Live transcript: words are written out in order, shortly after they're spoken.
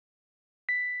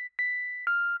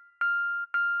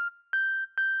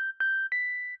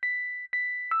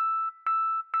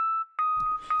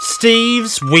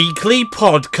Steve's Weekly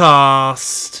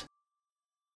Podcast.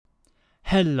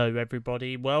 Hello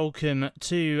everybody, welcome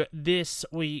to this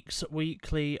week's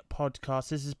weekly podcast.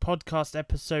 This is podcast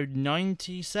episode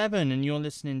 97 and you're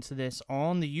listening to this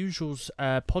on the usual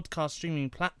podcast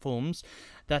streaming platforms,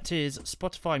 that is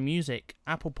Spotify Music,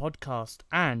 Apple Podcast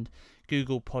and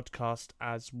Google Podcast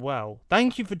as well.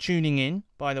 Thank you for tuning in,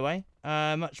 by the way,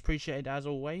 much appreciated as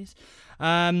always.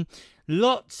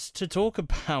 Lots to talk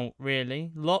about,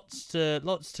 really. Lots to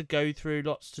go through.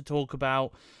 Lots to talk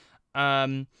about.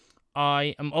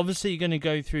 I am obviously going to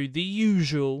go through the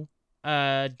usual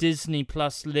Disney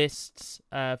Plus lists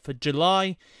for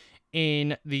July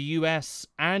in the US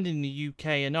and in the UK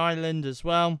and Ireland as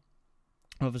well.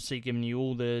 Obviously, giving you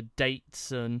all the dates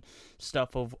and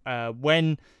stuff of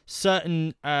when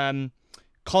certain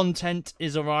content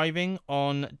is arriving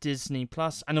on Disney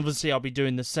Plus, and obviously I'll be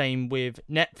doing the same with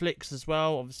Netflix as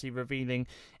well, obviously revealing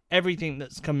everything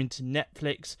that's coming to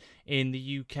Netflix in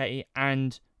the UK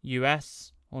and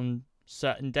US on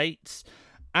certain dates,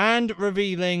 and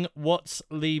revealing what's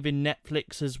leaving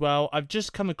Netflix as well. I've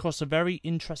just come across a very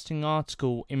interesting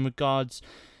article in regards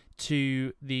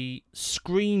to the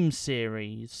Scream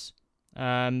series,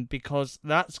 because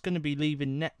that's going to be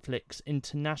leaving Netflix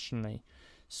internationally.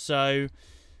 So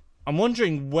I'm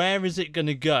wondering, where is it going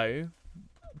to go?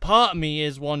 Part of me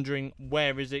is wondering,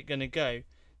 where is it going to go?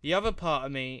 The other part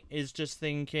of me is just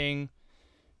thinking,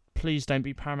 please don't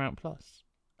be Paramount Plus.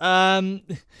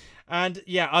 And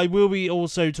yeah, I will be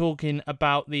also talking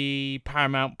about the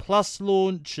Paramount Plus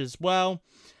launch as well.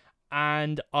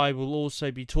 And I will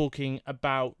also be talking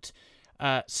about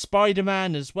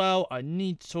Spider-Man as well. I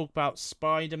need to talk about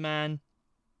Spider-Man.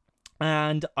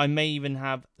 And I may even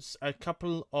have a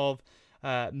couple of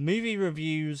movie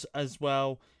reviews as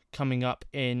well coming up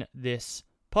in this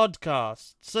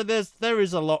podcast. So there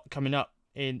is a lot coming up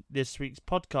in this week's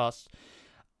podcast.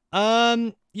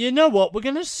 You know what? We're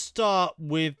going to start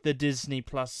with the Disney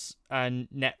Plus and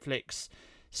Netflix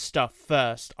stuff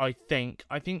first, I think.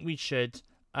 I think we should.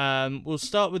 We'll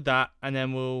start with that and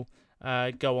then we'll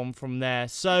go on from there.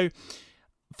 So,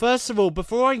 first of all,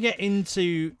 before I get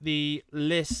into the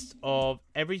list of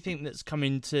everything that's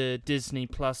coming to Disney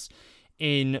Plus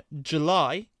in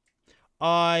July,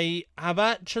 I have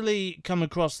actually come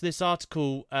across this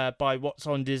article by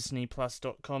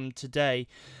whatsondisneyplus.com today.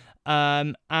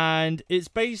 And it's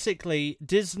basically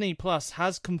Disney Plus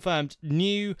has confirmed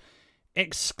new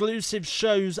exclusive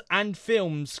shows and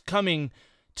films coming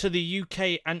to the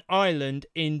UK and Ireland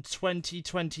in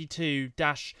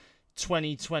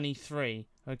 2022-2023.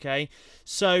 Okay,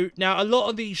 so now a lot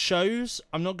of these shows,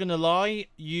 I'm not going to lie,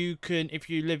 you can, if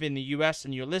you live in the US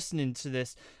and you're listening to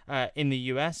this in the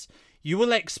US, you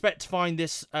will expect to find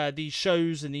these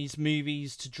shows and these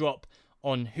movies to drop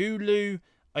on Hulu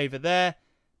over there.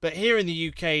 But here in the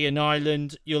UK and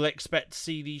Ireland, you'll expect to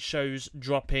see these shows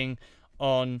dropping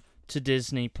on to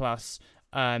Disney Plus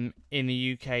in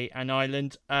the UK and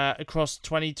Ireland across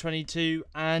 2022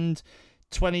 and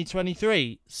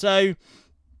 2023. So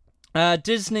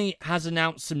Disney has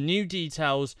announced some new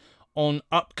details on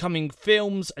upcoming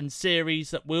films and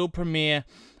series that will premiere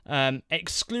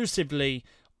exclusively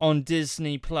on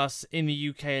Disney Plus in the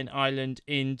UK and Ireland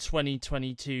in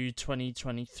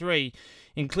 2022-2023,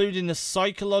 including the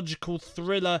psychological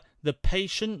thriller The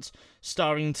Patient,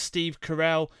 starring Steve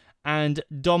Carell and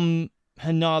Domhnall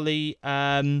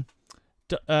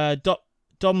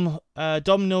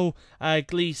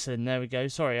Gleeson. There we go.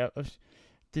 Sorry, I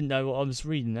didn't know what I was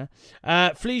reading there.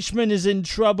 Fleischman is in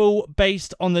Trouble,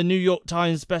 based on the New York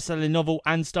Times bestselling novel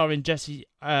and starring Jesse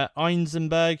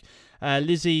Eisenberg,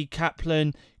 Lizzie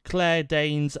Kaplan, Claire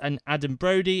Danes and Adam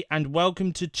Brody, and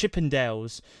Welcome to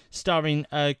Chippendales, starring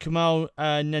Kumail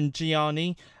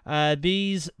Nanjiani.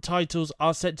 These titles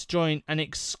are set to join an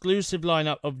exclusive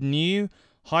lineup of new,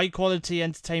 high-quality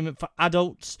entertainment for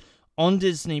adults on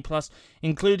Disney Plus,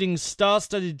 including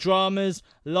star-studded dramas,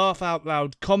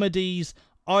 laugh-out-loud comedies,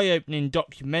 eye-opening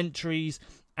documentaries,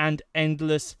 and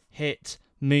endless hit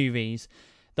movies.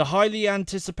 The highly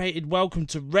anticipated Welcome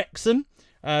to Wrexham,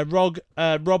 Rob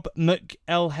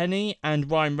McElhenney and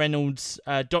Ryan Reynolds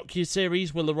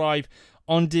docuseries will arrive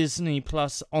on Disney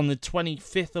Plus on the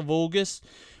 25th of August,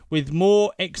 with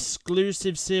more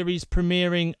exclusive series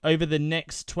premiering over the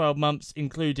next 12 months,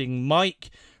 including Mike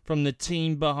from the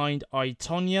team behind I,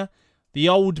 Tonya, The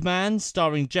Old Man,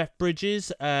 starring Jeff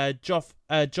Bridges,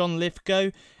 John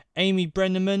Lithgow, Amy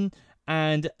Brenneman,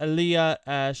 and Aaliyah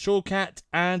Shawkat,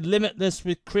 and Limitless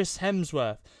with Chris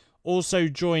Hemsworth. Also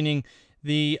joining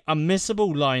the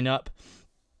unmissable lineup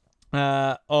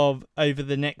of over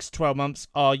the next 12 months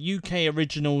are UK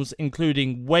originals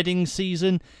including Wedding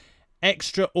Season,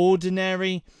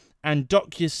 Extraordinary, and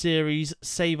docuseries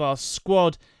Save Our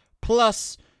Squad,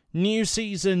 plus new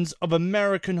seasons of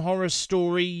American Horror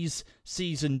Stories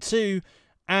Season 2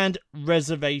 and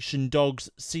Reservation Dogs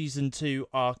Season 2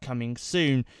 are coming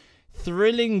soon.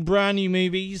 Thrilling brand new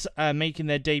movies making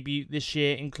their debut this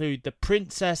year include The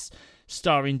Princess,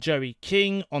 starring Joey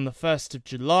King, on the 1st of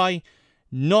July,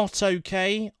 Not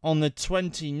Okay on the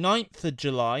 29th of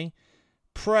July,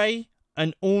 Prey,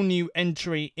 an all-new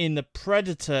entry in the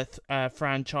Predator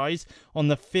franchise, on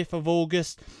the 5th of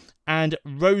August, and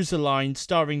Rosaline,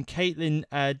 starring Caitlin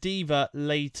Dever,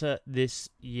 later this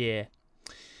year.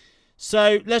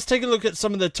 So let's take a look at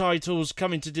some of the titles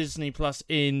coming to Disney Plus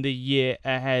in the year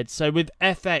ahead. So with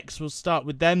FX, we'll start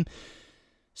with them.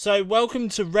 So Welcome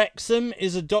to Wrexham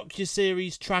is a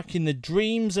docuseries tracking the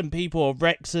dreams and people of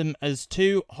Wrexham as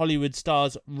two Hollywood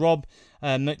stars, Rob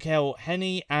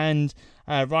McElhenney and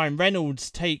Ryan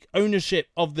Reynolds, take ownership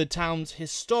of the town's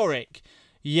historic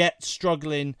yet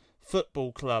struggling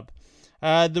football club.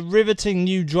 The riveting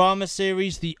new drama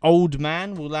series, The Old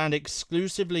Man, will land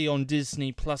exclusively on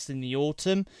Disney Plus in the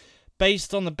autumn.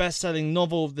 Based on the best-selling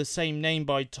novel of the same name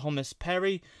by Thomas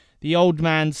Perry, The Old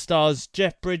Man stars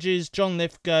Jeff Bridges, John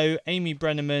Lithgow, Amy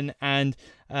Brenneman, and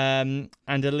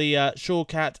Aaliyah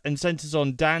Shawkat, and centres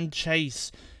on Dan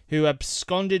Chase, who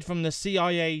absconded from the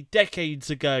CIA decades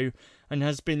ago and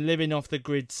has been living off the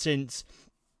grid since.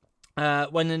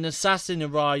 When an assassin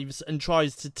arrives and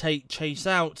tries to take Chase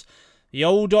out, the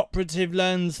old operative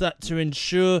learns that to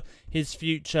ensure his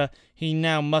future, he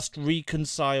now must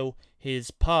reconcile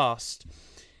his past.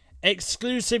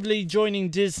 Exclusively joining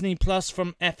Disney Plus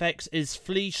from FX is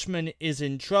Fleischman is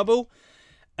in Trouble,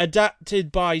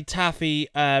 adapted by Taffy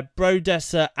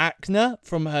Brodesser-Akner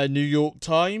from her New York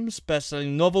Times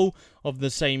bestselling novel of the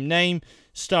same name,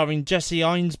 starring Jesse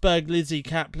Einsberg, Lizzie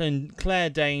Kaplan, Claire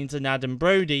Danes, and Adam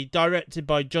Brody, directed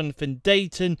by Jonathan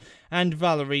Dayton and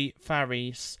Valerie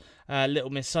Faris. Little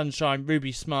Miss Sunshine,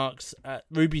 Ruby Sparks,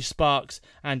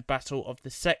 and Battle of the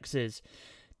Sexes.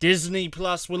 Disney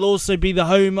Plus will also be the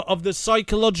home of the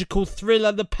psychological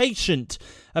thriller The Patient,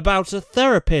 about a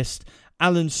therapist,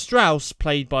 Alan Strauss,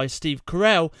 played by Steve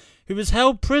Carell, who is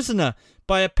held prisoner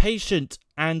by a patient,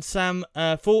 and Sam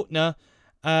Faulkner,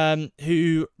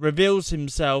 who reveals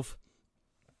himself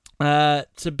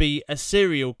to be a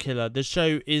serial killer. The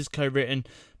show is co-written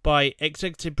by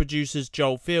executive producers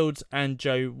Joel Fields and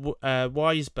Joe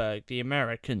Weisberg, the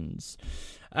Americans.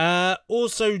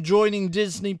 Also joining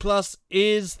Disney Plus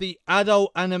is the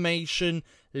adult animation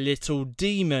Little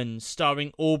Demon,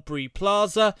 starring Aubrey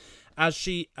Plaza as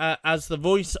the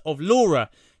voice of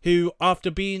Laura, who, after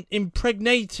being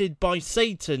impregnated by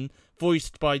Satan,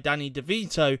 voiced by Danny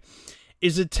DeVito,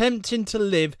 is attempting to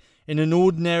live in an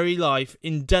ordinary life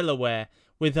in Delaware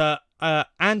with her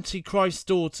Antichrist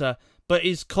daughter, but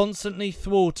is constantly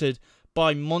thwarted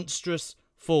by monstrous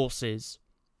forces.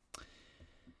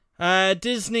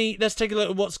 Disney, let's take a look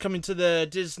at what's coming to the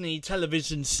Disney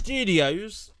television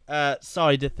studios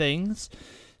side of things.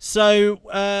 So,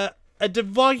 a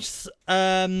diverse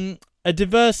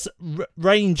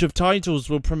range of titles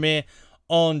will premiere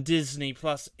on Disney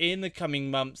Plus in the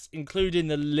coming months, including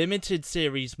the limited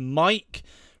series Mike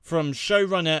from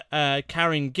showrunner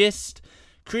Karen Gist,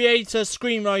 creator,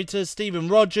 screenwriter Stephen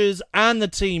Rogers, and the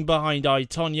team behind I,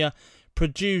 Tonya,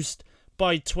 produced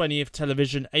by 20th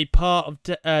Television, a part of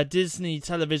Disney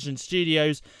Television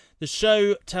Studios. The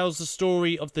show tells the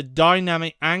story of the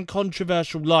dynamic and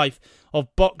controversial life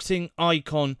of boxing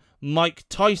icon Mike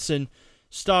Tyson,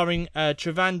 starring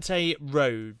Trevante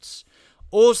Rhodes.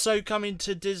 Also coming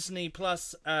to Disney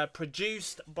Plus,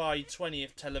 produced by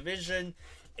 20th Television,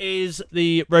 is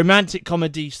the romantic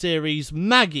comedy series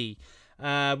Maggie,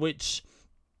 which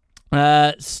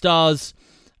stars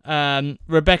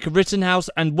Rebecca Rittenhouse,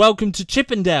 and Welcome to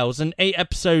Chippendales, an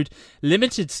 8-episode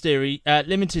limited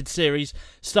series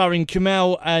starring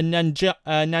Kumail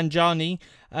Nanjiani,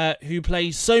 who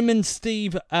plays Soman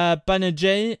Steve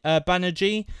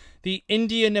Banerjee, the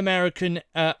Indian-American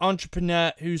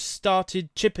entrepreneur who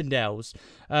started Chippendales.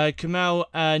 Kumail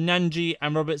Nanjiani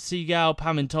and Robert Seagal,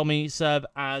 Pam and Tommy serve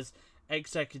as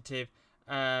executive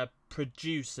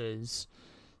producers.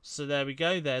 So there we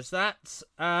go, there's that.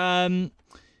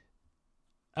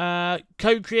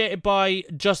 Co-created by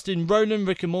Justin Roiland,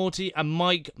 Rick and Morty, and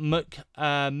Mike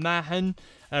McMahon,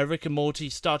 Rick and Morty,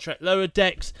 Star Trek Lower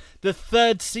Decks. The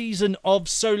third season of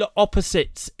Solar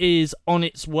Opposites is on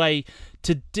its way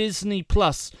to Disney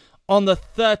Plus on the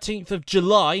 13th of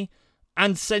July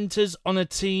and centers on a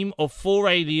team of 4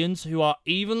 aliens who are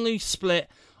evenly split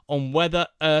on whether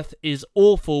Earth is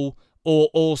awful or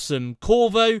awesome.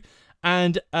 Corvo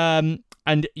and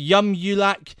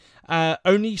Yumulak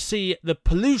only see the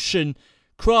pollution,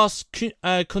 crass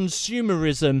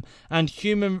consumerism, and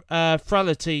human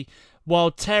frailty, while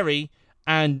Terry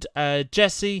and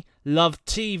Jesse love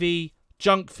TV,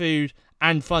 junk food,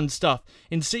 and fun stuff.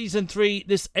 In Season 3,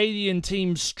 this alien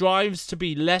team strives to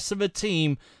be less of a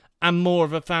team and more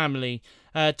of a family.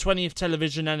 20th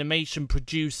Television Animation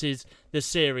produces the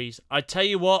series. I tell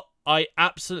you what, I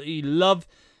absolutely love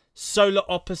Solar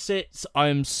Opposites. I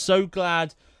am so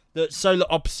glad that Solar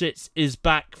Opposites is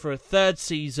back for a 3rd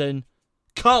season.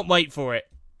 Can't wait for it.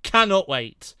 Cannot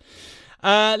wait.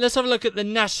 Let's have a look at the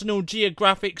National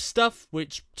Geographic stuff,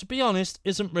 which, to be honest,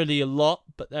 isn't really a lot,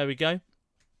 but there we go.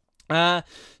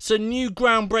 So new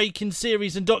groundbreaking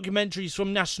series and documentaries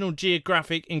from National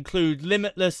Geographic include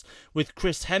Limitless with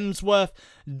Chris Hemsworth,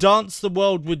 Dance the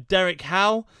World with Derek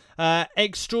Howe,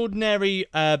 Extraordinary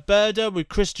Birder with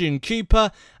Christian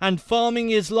Cooper, and Farming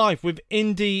is Life with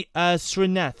Indy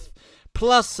Srinath.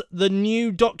 Plus the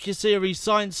new docuseries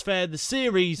Science Fair, the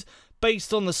series,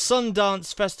 based on the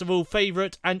Sundance Festival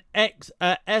favourite and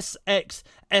SXSW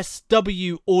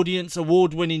Audience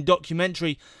Award-winning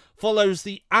documentary, follows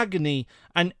the agony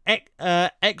and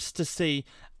ecstasy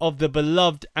of the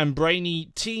beloved and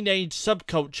brainy teenage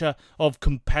subculture of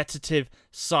competitive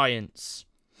science.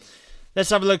 Let's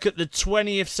have a look at the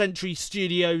 20th Century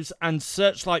Studios and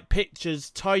Searchlight Pictures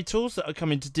titles that are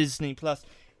coming to Disney Plus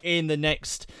in the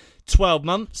next 12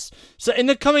 months. So in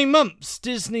the coming months,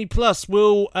 Disney Plus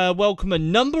will welcome a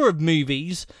number of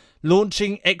movies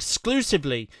launching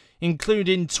exclusively,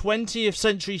 including 20th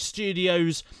Century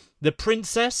Studios' The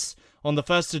Princess on the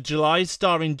 1st of July,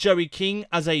 starring Joey King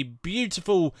as a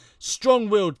beautiful,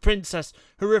 strong-willed princess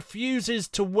who refuses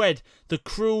to wed the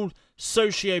cruel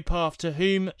sociopath to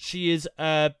whom she is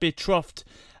betrothed,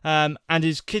 and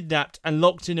is kidnapped and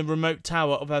locked in a remote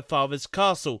tower of her father's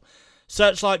castle.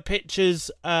 Searchlight Pictures'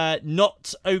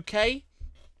 Not Okay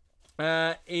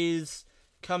is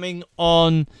coming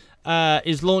on.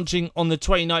 Is launching on the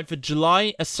 29th of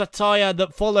July, a satire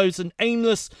that follows an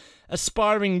aimless,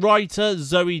 aspiring writer,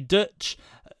 Zoe Dutch,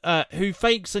 who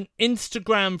fakes an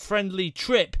Instagram-friendly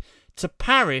trip to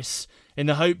Paris in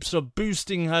the hopes of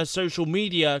boosting her social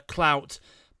media clout,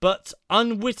 but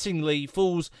unwittingly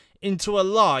falls into a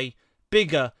lie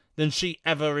bigger than she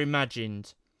ever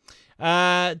imagined.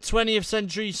 20th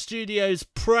Century Studios'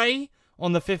 Prey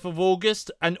on the 5th of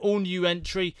August, an all-new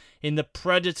entry in the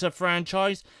Predator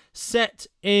franchise, set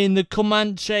in the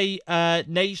Comanche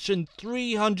Nation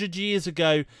 300 years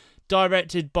ago,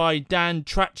 directed by Dan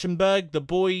Trachtenberg, The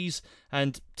Boys,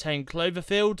 and 10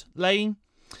 Cloverfield Lane.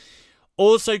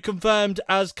 Also confirmed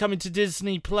as coming to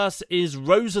Disney Plus is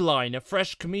Rosaline, a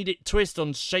fresh comedic twist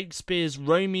on Shakespeare's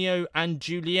Romeo and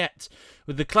Juliet,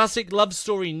 with the classic love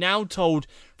story now told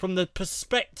from the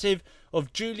perspective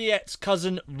of Juliet's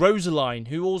cousin Rosaline,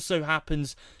 who also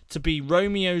happens to be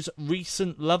Romeo's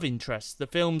recent love interest. The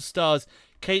film stars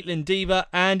Caitlin Dever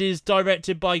and is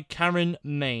directed by Karen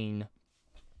Main.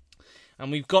 And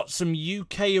we've got some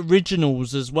UK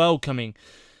originals as well coming.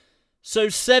 So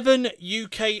 7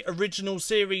 UK original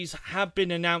series have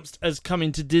been announced as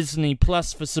coming to Disney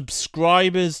Plus for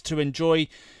subscribers to enjoy,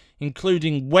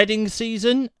 including Wedding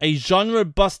Season, a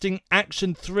genre-busting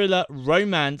action thriller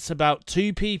romance about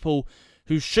two people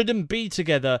who shouldn't be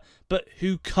together but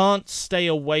who can't stay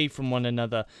away from one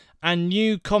another, and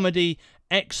new comedy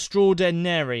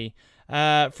Extraordinary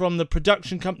from the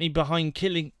production company behind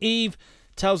Killing Eve,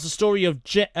 tells the story of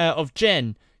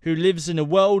Jen, who lives in a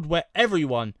world where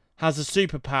everyone has a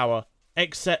superpower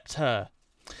except her.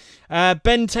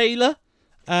 Ben Taylor,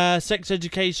 Sex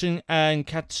Education and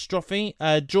Catastrophe,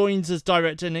 joins as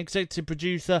director and executive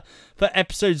producer for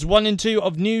episodes 1 and 2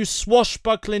 of new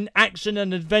swashbuckling action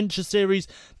and adventure series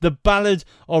The Ballad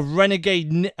of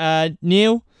Renegade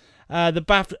Neil. From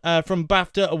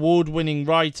BAFTA award-winning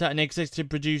writer and executive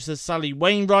producer Sally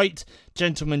Wainwright,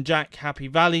 Gentleman Jack, Happy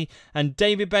Valley, and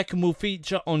David Beckham will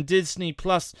feature on Disney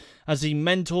Plus as he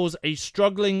mentors a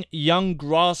struggling young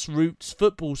grassroots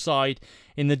football side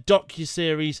in the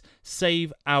docuseries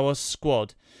Save Our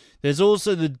Squad. There's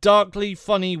also the darkly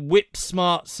funny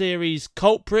whip-smart series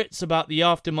Culprits, about the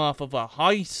aftermath of a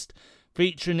heist,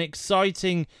 featuring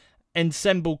exciting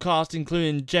ensemble cast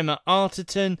including Gemma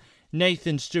Arterton,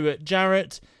 Nathan Stewart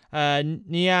Jarrett,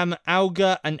 Niam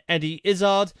Alga and Eddie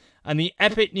Izzard, and the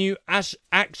epic new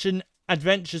action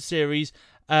adventure series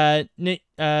Nautilus,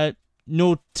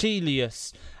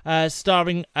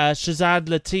 starring Shazad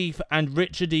Latif and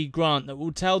Richard E. Grant, that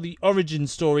will tell the origin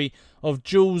story of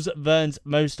Jules Verne's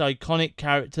most iconic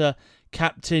character,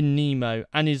 Captain Nemo,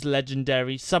 and his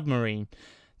legendary submarine.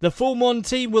 The Full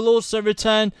Monty will also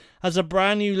return as a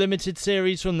brand new limited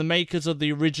series from the makers of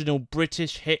the original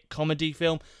British hit comedy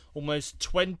film, almost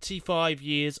 25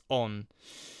 years on.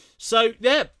 So,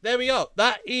 yeah, there we are.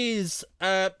 That is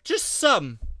just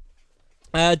some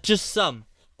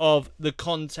of the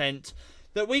content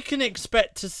that we can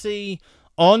expect to see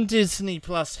on Disney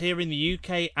Plus here in the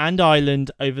UK and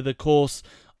Ireland over the course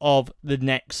of the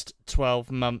next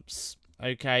 12 months.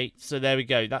 Okay, so there we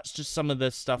go. That's just some of the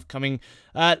stuff coming.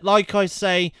 Like I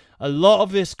say, a lot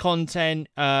of this content,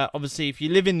 obviously, if you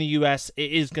live in the US,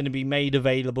 it is going to be made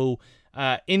available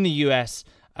in the US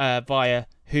via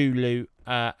Hulu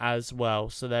as well.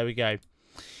 So there we go.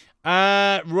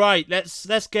 Right,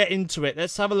 let's get into it.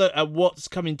 Let's have a look at what's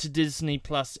coming to Disney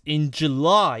Plus in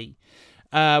July.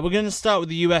 We're going to start with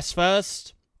the US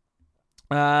first.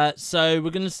 So we're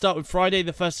going to start with Friday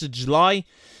the 1st of July.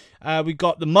 We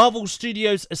got the Marvel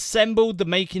Studios assembled, the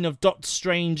making of Doctor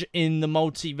Strange in the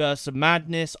Multiverse of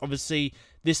Madness. Obviously,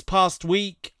 this past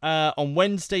week, on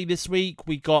Wednesday this week,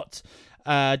 we got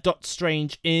Doctor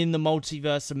Strange in the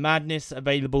Multiverse of Madness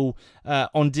available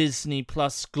on Disney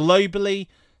Plus globally.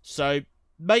 So,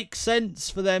 makes sense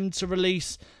for them to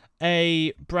release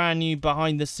a brand new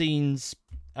behind-the-scenes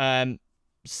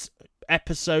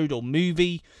episode or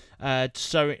movie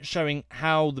showing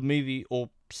how the movie or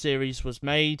series was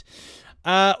made.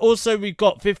 Also, we've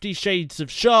got 50 Shades of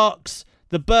Sharks,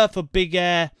 The Birth of Big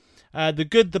Air, The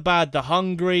Good, the Bad, the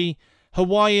Hungry,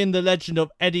 Hawaiian, The Legend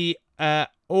of Eddie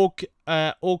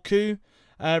Orku,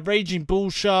 Raging Bull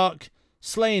Shark,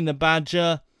 Slaying the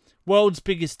Badger, World's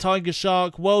Biggest Tiger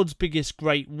Shark, World's Biggest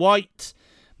Great White.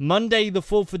 Monday the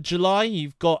 4th of July,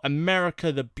 you've got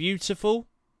America the Beautiful.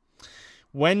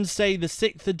 Wednesday the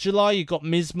 6th of July, you've got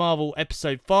Ms. Marvel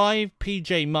Episode 5,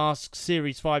 PJ Masks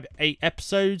Series 5, 8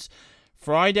 episodes.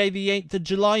 Friday the 8th of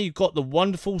July, you've got The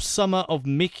Wonderful Summer of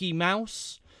Mickey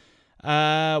Mouse.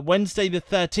 Wednesday the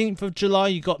 13th of July,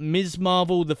 you've got Ms.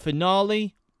 Marvel, the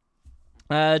finale.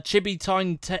 Chibi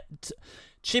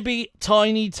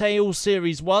Tiny Tales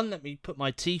Series 1, let me put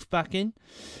my teeth back in.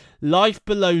 Life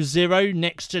Below Zero,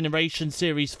 Next Generation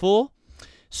Series 4.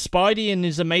 Spidey and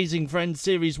His Amazing Friends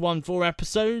Series 1, 4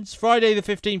 episodes. Friday the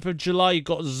 15th of July, you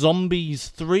got Zombies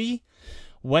 3.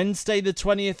 Wednesday the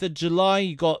 20th of July,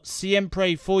 you got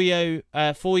Siempre Fuyo,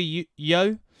 Tudo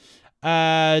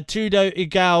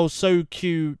Igual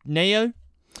Soku Neo.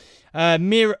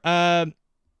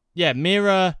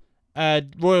 Mira,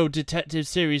 Royal Detective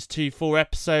Series 2, 4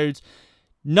 episodes.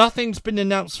 Nothing's been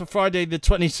announced for Friday the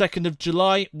 22nd of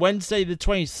July. Wednesday the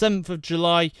 27th of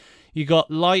July, you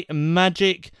got Light and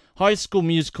Magic, High School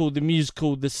Musical,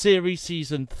 the series,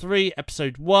 Season 3,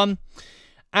 Episode 1.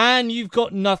 And you've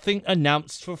got nothing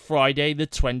announced for Friday the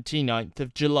 29th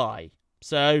of July.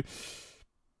 So,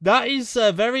 that is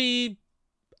very...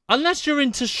 Unless you're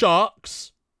into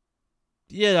sharks,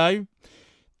 you know,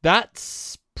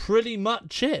 that's pretty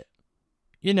much it.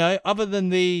 You know, other than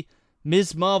the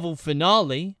Ms. Marvel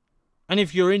finale, and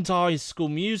if you're into High School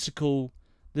Musical,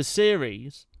 the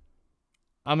series,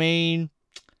 I mean,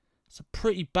 it's a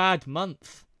pretty bad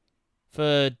month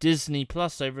for Disney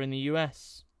Plus over in the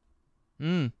US.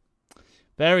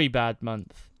 Very bad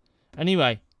month.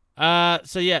 Anyway, so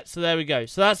there we go.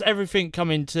 So that's everything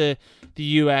coming to the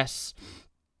US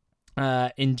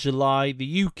in July.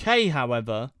 The UK,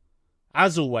 however,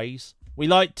 as always, we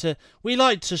like to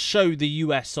show the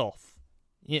US off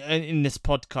in this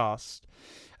podcast,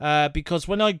 because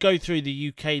when I go through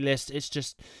the UK list, it's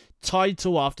just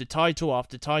title after title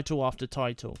after title after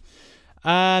title.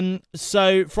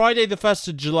 So Friday the 1st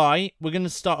of July, we're going to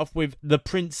start off with The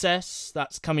Princess.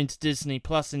 That's coming to Disney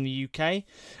Plus in the UK.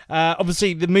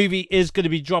 Obviously, the movie is going to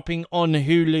be dropping on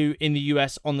Hulu in the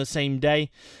US on the same day.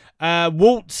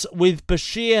 Waltz with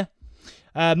Bashir.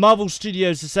 Marvel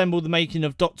Studios assembled the making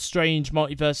of Doctor Strange,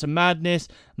 Multiverse of Madness.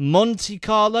 Monte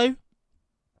Carlo.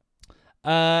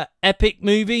 Epic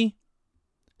Movie.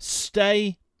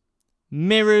 Stay.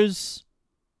 Mirrors.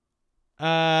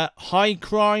 High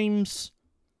Crimes.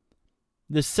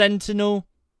 The Sentinel.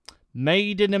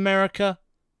 Made in America.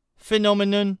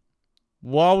 Phenomenon.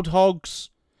 Wild Hogs.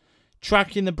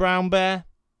 Tracking the Brown Bear.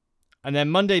 And then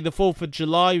Monday the 4th of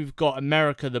July, we've got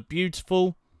America the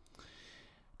Beautiful.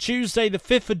 Tuesday the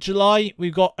 5th of July,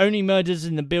 we've got Only Murders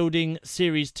in the Building,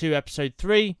 Series 2, Episode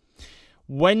 3.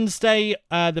 Wednesday,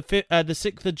 the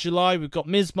 6th of July, we've got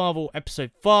Ms. Marvel,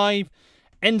 Episode 5.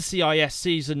 NCIS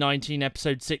Season 19,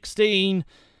 Episode 16.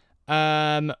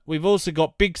 We've also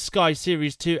got Big Sky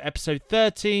Series 2, Episode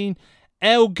 13.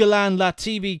 El Galan La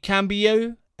TV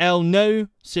Cambio, El No,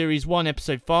 Series 1,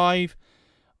 Episode 5.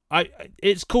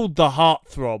 It's called The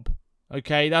Heartthrob.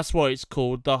 Okay, that's what it's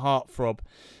called, The Heartthrob.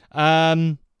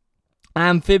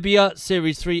 Amphibia,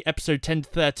 Series 3, Episode 10 to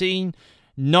 13.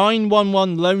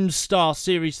 911 Lone Star,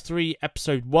 Series 3,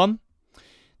 Episode 1.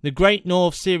 The Great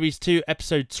North, Series 2,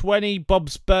 Episode 20.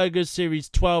 Bob's Burgers, Series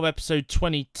 12, Episode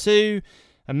 22.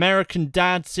 American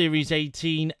Dad, Series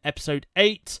 18, Episode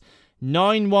 8.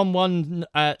 911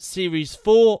 Series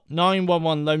 4.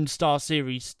 911 Lone Star,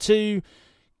 Series 2.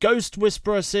 Ghost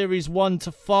Whisperer, Series 1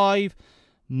 to 5.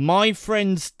 My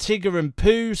Friends Tigger and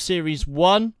Pooh, Series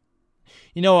 1.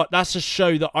 You know what? That's a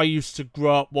show that I used to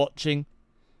grow up watching.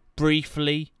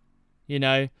 Briefly. You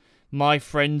know. My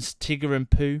Friends Tigger and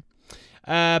Pooh.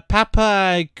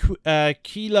 Papa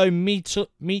Kilo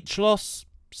Michlos,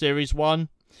 Series 1.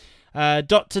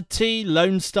 Dr. T,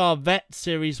 Lone Star Vet,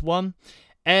 Series 1.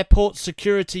 Airport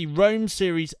Security Rome,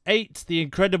 Series 8. The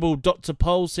Incredible Dr.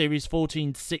 Pole, Series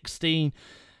 14 to 16.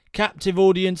 Captive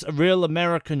Audience, A Real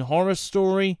American Horror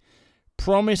Story.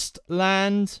 Promised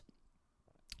Land.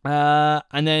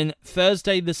 And then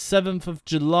Thursday the 7th of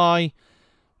July,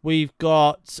 we've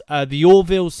got the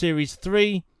Orville Series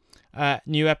 3.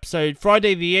 New episode.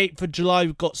 Friday the 8th of July,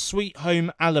 we've got Sweet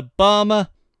Home Alabama.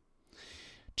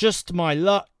 Just My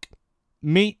Luck.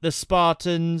 Meet the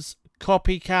Spartans.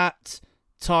 Copycat.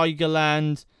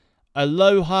 Tigerland.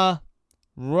 Aloha.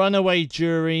 Runaway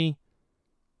Jury.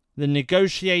 The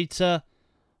Negotiator.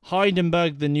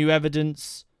 Heidenberg, The New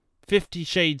Evidence. 50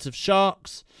 Shades of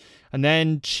Sharks. And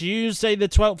then Tuesday the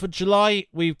 12th of July,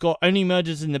 we've got Only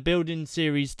Murders in the Building,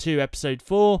 Series 2, Episode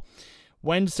 4.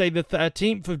 Wednesday the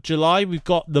 13th of July, we've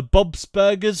got the Bob's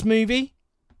Burgers movie.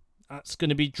 That's going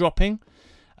to be dropping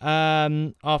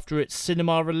after its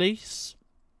cinema release.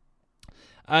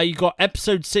 You got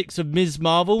Episode 6 of Ms.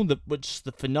 Marvel, which is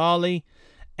the finale.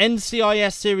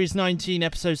 NCIS Series 19,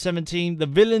 Episode 17. The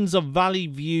Villains of Valley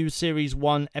View, Series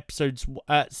 1,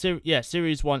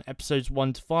 Series 1, Episodes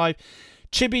 1 to 5.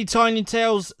 Chibi Tiny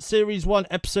Tales, Series 1,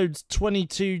 Episodes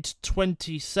 22 to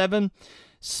 27.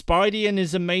 Spidey and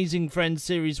His Amazing Friends,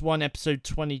 Series 1, Episode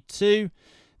 22.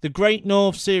 The Great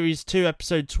North, Series 2,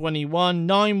 Episode 21.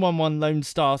 911 Lone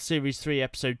Star, Series 3,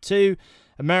 Episode 2.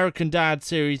 American Dad,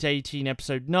 Series 18,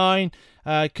 Episode 9.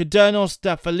 Cadernos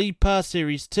da Felipa,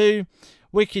 Series 2.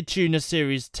 Wicked Tuna,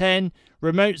 Series 10.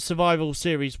 Remote Survival,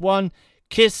 Series 1.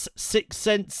 Kiss Sixth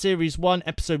Sense, Series 1,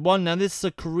 Episode 1. Now, this is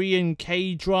a Korean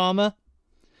K-drama.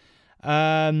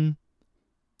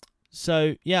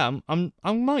 So yeah,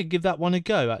 I might give that one a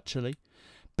go, actually.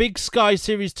 Big Sky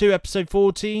Series 2, Episode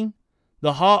 14.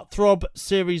 The Heartthrob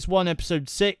Series 1, Episode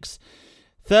 6.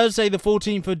 Thursday the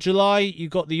 14th of July, you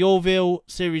got the Orville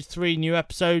Series 3 new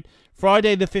episode.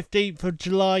 Friday the 15th of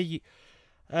July,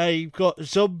 you've got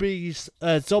Zombies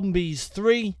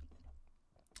 3.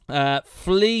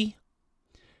 Flea.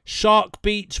 Shark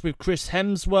Beach with Chris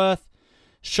Hemsworth.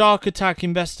 Shark Attack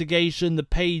Investigation, The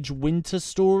Paige Winter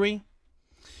Story.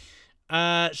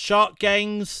 Shark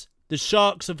Gangs, The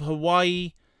Sharks of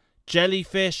Hawaii.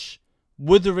 Jellyfish,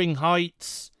 Wuthering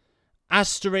Heights.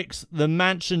 Asterix, The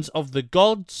Mansions of the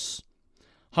Gods.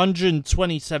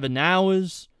 127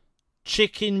 Hours.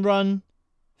 Chicken Run.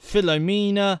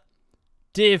 Philomena.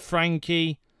 Dear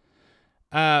Frankie.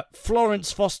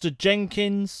 Florence Foster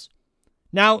Jenkins.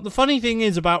 Now, the funny thing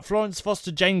is about Florence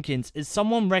Foster Jenkins is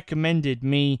someone recommended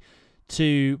me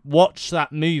to watch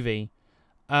that movie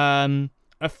about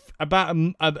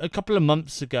a couple of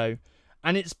months ago.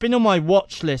 And it's been on my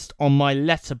watch list on my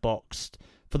Letterboxd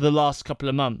for the last couple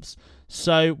of months.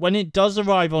 So when it does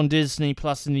arrive on Disney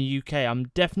Plus in the UK, I'm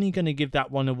definitely going to give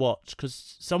that one a watch.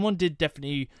 Because someone did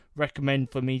definitely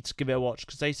recommend for me to give it a watch.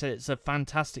 Because they said it's a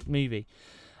fantastic movie.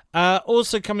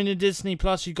 Also coming to Disney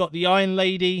Plus, you got The Iron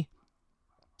Lady.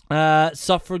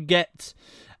 Suffragette,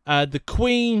 The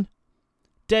Queen,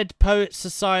 Dead Poets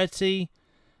Society,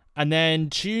 and then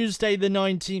Tuesday the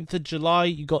 19th of July,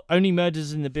 you got Only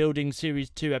Murders in the Building, Series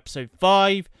 2, Episode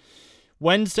 5.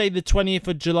 Wednesday the 20th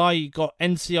of July, you got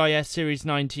NCIS Series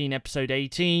 19, Episode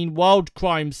 18. Wild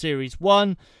Crime Series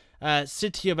 1.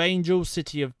 City of Angels,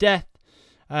 City of Death.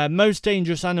 Most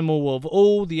Dangerous Animal of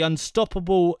All. The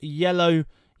Unstoppable Yellow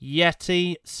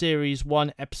Yeti, Series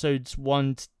 1, Episodes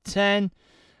 1 to 10.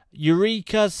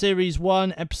 Eureka, Series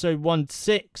 1, Episode 1 to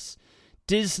 6.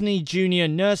 Disney Junior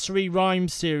Nursery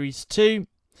Rhymes, Series 2.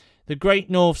 The Great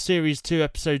North, Series 2,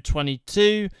 Episode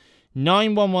 22.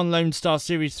 911 Lone Star,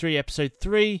 Series 3, Episode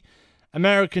 3.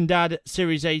 American Dad,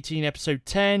 Series 18, Episode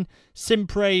 10.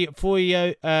 Simpre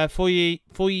Fuyo.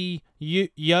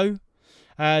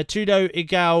 Tudo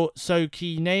Igual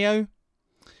Soki Neo.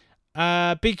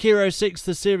 Big Hero 6,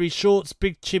 the series shorts.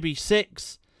 Big Chibi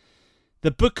 6.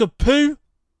 The Book of Pooh,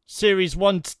 Series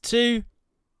 1 to 2.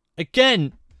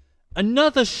 Again,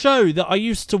 another show that I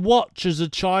used to watch as a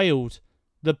child.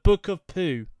 The Book of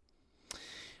Pooh.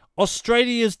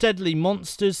 Australia's Deadly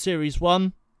Monsters Series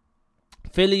 1.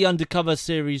 Philly Undercover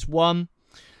Series 1.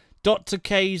 Dr.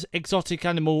 K's Exotic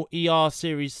Animal ER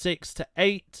Series 6 to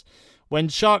 8. When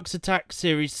Sharks Attack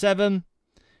Series 7.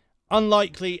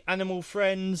 Unlikely Animal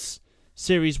Friends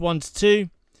Series 1 to 2.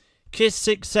 Kiss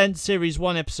Sixth Sense Series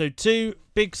 1 Episode 2.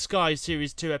 Big Sky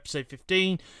Series 2 Episode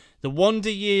 15. The Wonder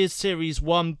Years Series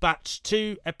 1 Batch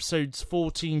 2 Episodes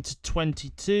 14 to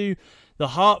 22. The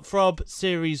Heartthrob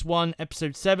Series 1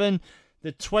 Episode 7.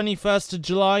 The 21st of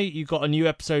July, you got a new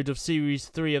episode of Series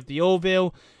 3 of The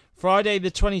Orville. Friday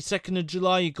the 22nd of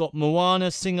July, you got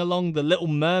Moana Sing-Along, The Little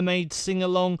Mermaid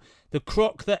Sing-Along, The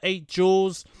Croc That Ate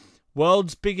Jaws,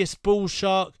 World's Biggest Bull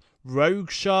Shark,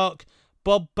 Rogue Shark,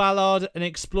 Bob Ballard, An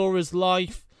Explorer's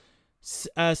Life,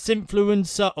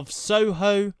 Synfluencer of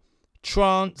Soho,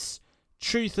 Trance,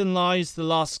 Truth and Lies, The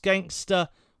Last Gangster,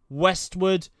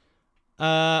 Westward,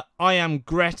 I Am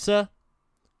Greta,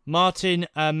 Martin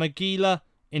Magila,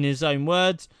 In His Own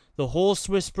Words, The Horse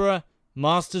Whisperer,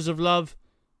 Masters of Love,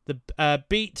 The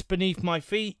Beat Beneath My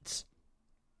Feet,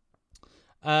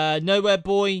 Nowhere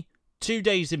Boy, 2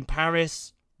 Days in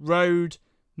Paris, Road,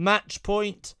 Match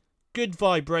Point, Good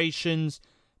Vibrations,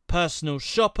 Personal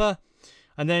Shopper.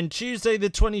 And then Tuesday the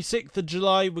 26th of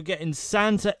July, we're getting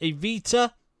Santa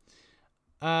Evita.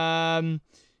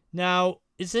 Now,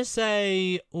 is this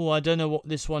a... Oh, I don't know what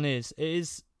this one is. It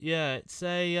is... Yeah, it's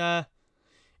a...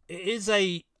 it is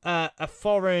a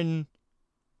foreign...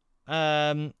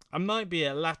 it might be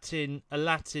a Latin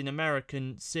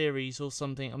American series or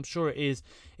something. I'm sure it is.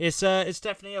 It's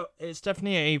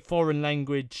definitely a foreign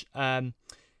language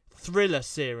thriller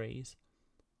series.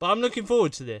 But I'm looking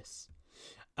forward to this.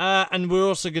 And we're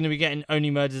also going to be getting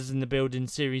Only Murders in the Building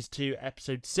Series 2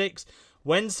 Episode 6.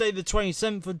 Wednesday the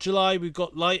 27th of July, we've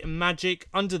got Light and Magic,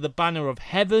 Under the Banner of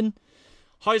Heaven.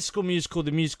 High School Musical,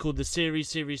 The Musical, The Series,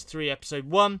 Series 3 Episode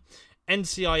 1.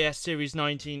 NCIS Series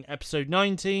 19 Episode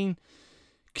 19.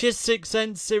 Kiss Sixth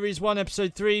Sense Series 1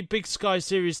 Episode 3. Big Sky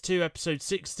Series 2 Episode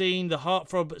 16. The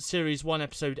Heartthrob Series 1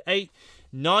 Episode 8.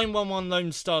 911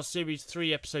 Lone Star Series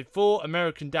 3 Episode 4.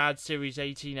 American Dad Series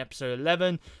 18 Episode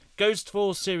 11. Ghost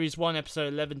Force Series 1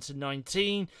 Episode 11 to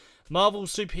 19. Marvel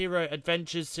Superhero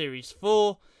Adventures Series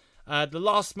 4. The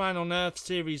Last Man on Earth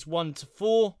Series 1 to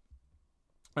 4.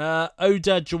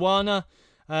 Oda Joanna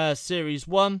Series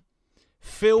 1.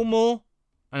 Fillmore,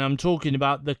 and I'm talking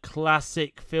about the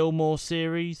classic Fillmore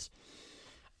series.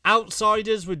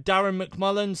 Outsiders with Darren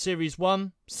McMullen Series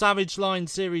 1. Savage Line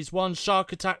Series 1.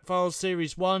 Shark Attack Files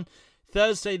Series 1.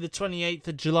 Thursday the 28th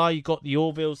of July, you got the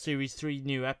Orville Series 3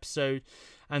 new episode.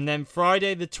 And then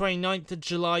Friday the 29th of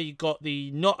July, you got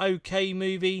the Not Okay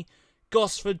movie,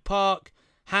 Gosford Park,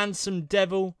 Handsome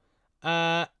Devil,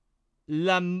 La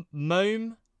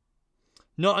Môme,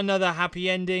 Not Another Happy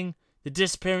Ending, The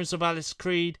Disappearance of Alice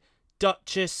Creed,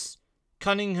 Duchess,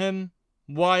 Cunningham,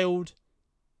 Wild,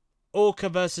 Orca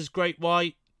vs. Great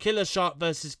White, Killer Shark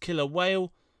vs. Killer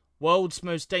Whale, World's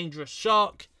Most Dangerous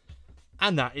Shark,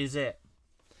 and that is it.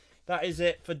 That is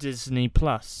it for Disney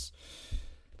Plus.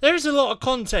 There is a lot of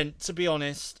content, to be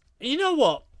honest. You know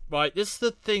what? Right, this is the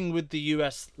thing with the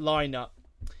US lineup.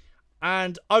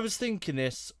 And I was thinking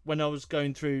this when I was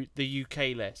going through the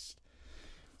UK list.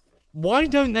 Why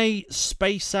don't they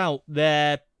space out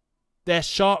their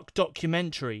shark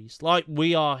documentaries like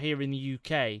we are here in the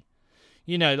UK?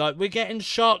 You know, like we're getting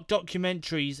shark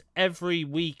documentaries every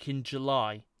week in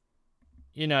July.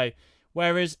 You know,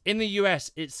 whereas in the US,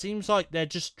 it seems like they're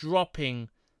just dropping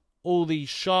all these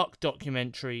shark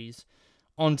documentaries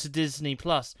onto Disney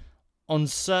Plus on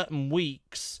certain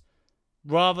weeks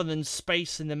rather than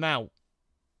spacing them out.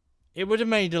 It would have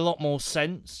made a lot more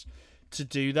sense to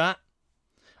do that.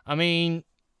 I mean,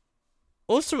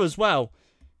 also as well,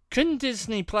 couldn't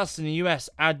Disney Plus in the US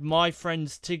add My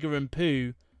Friends Tigger and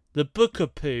Pooh, The Book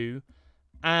of Pooh,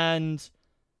 and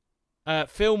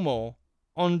Fillmore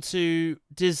onto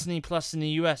Disney Plus in the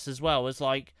US as well as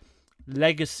like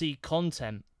legacy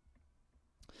content?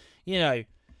 You know,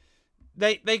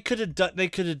 they could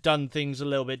have done things a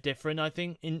little bit different, I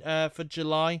think, in for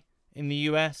July in the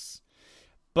US.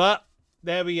 But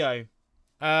there we go.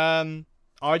 I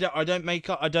don't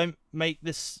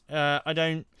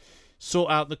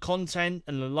sort out the content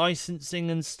and the licensing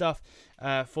and stuff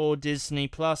for Disney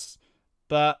Plus.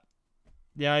 But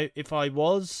you know, if I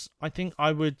was, I think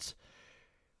I would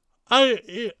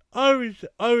definitely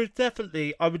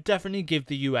give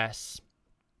the US.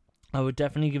 I would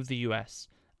definitely give the US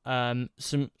some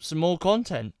more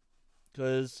content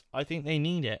because I think they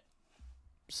need it.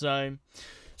 So,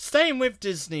 staying with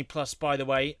Disney Plus, by the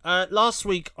way, last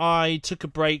week I took a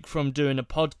break from doing a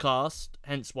podcast,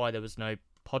 hence why there was no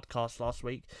podcast last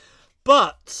week.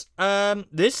 But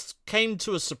this came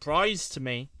to a surprise to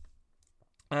me,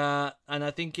 and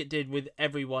I think it did with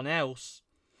everyone else.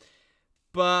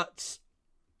 But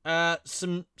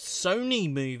some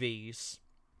Sony movies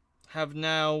have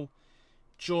now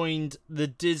joined the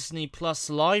Disney Plus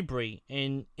library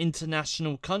in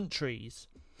international countries.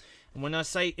 And when I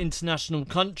say international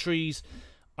countries,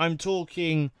 I'm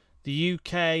talking the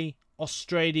UK,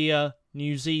 Australia,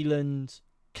 New Zealand,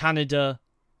 Canada.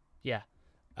 Yeah.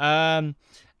 And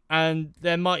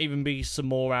there might even be some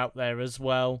more out there as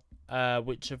well,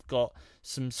 which have got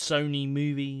some Sony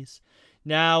movies.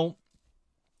 Now,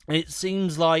 it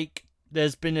seems like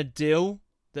there's been a deal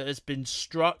that has been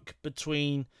struck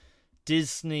between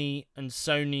Disney and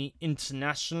Sony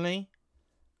internationally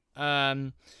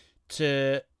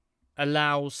to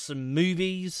allow some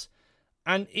movies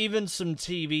and even some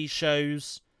TV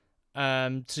shows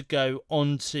to go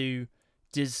onto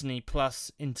Disney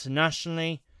Plus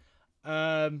internationally.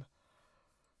 So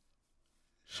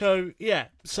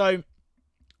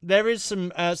there is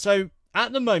some. So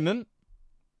at the moment,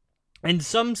 in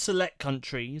some select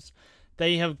countries,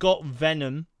 they have got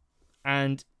Venom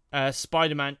and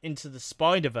Spider-Man Into the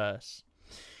Spider-Verse.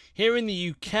 Here in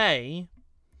the UK,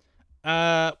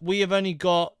 we have only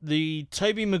got the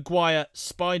Tobey Maguire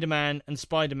Spider-Man and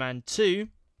Spider-Man 2.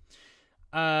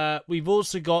 We've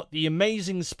also got The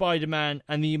Amazing Spider-Man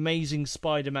and The Amazing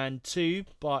Spider-Man 2,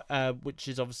 which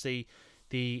is obviously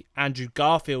the Andrew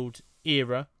Garfield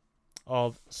era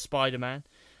of Spider-Man.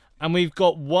 And we've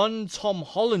got one Tom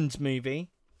Holland movie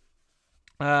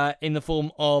in the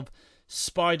form of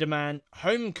Spider-Man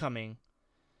Homecoming.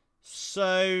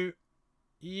 So,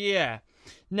 yeah.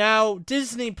 Now,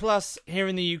 Disney Plus here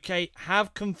in the UK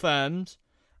have confirmed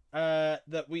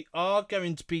that we are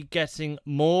going to be getting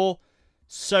more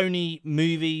Sony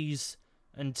movies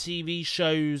and TV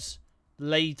shows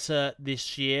later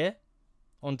this year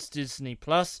onto Disney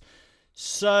Plus.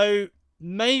 So,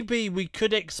 maybe we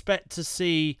could expect to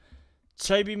see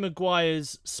Tobey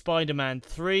Maguire's Spider-Man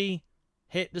 3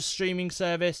 hit the streaming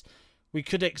service. We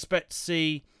could expect to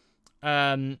see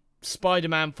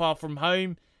Spider-Man Far From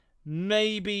Home.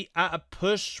 Maybe at a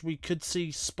push, we could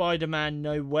see Spider-Man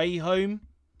No Way Home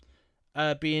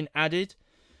being added.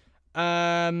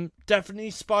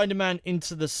 Definitely Spider-Man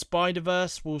Into the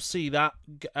Spider-Verse. We'll see that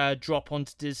drop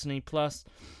onto Disney Plus.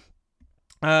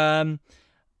 And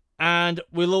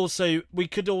we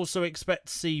could also expect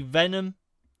to see Venom.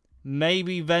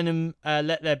 Maybe Venom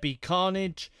Let There Be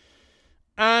Carnage.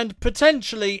 And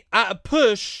potentially, at a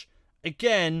push,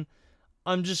 again,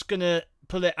 I'm just going to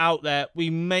put it out there,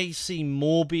 we may see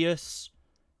Morbius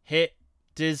hit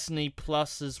Disney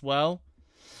Plus as well.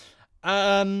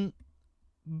 But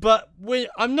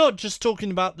I'm not just talking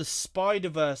about the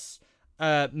Spider-Verse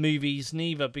movies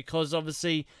neither, because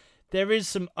obviously there is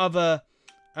some other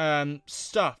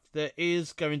stuff that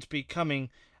is going to be coming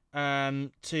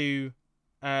to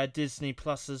Disney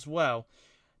Plus as well.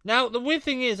 Now, the weird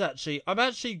thing is, actually, I've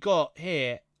got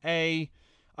here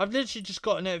I've literally just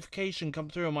got a notification come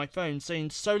through on my phone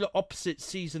saying Solar Opposites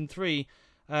Season 3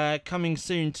 coming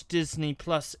soon to Disney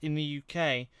Plus in the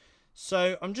UK.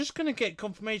 So, I'm just going to get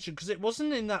confirmation, because it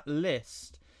wasn't in that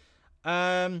list.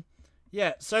 Solar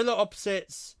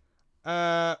Opposites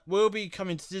will be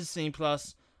coming to Disney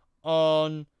Plus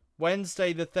on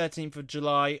Wednesday the 13th of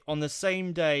July, on the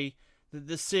same day that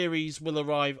the series will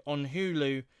arrive on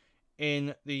Hulu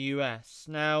in the US.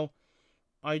 Now,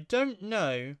 I don't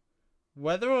know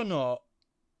whether or not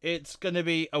it's going to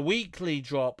be a weekly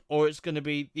drop or it's going to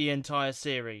be the entire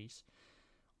series.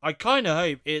 I kind of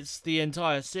hope it's the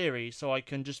entire series so I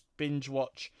can just binge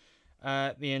watch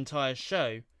the entire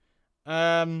show.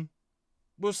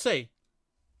 We'll see.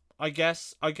 I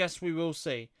guess we will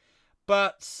see.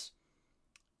 But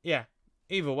yeah,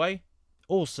 either way,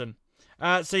 awesome.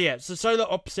 So Solar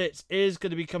Opposites is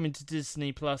going to be coming to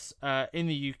Disney Plus in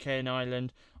the UK and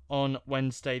Ireland on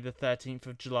Wednesday the 13th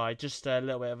of July. Just a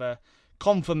little bit of a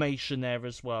confirmation there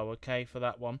as well, okay, for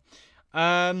that one.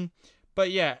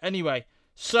 But yeah, anyway,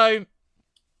 so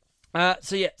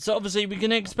obviously we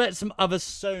can expect some other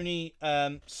Sony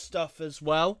stuff as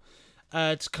well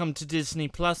to come to Disney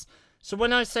Plus. So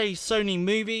when I say Sony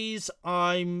movies,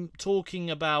 I'm talking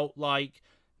about like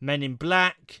Men in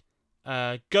Black,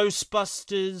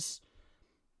 Ghostbusters.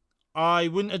 I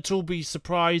wouldn't at all be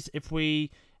surprised if we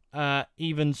there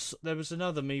was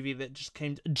another movie that just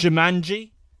came,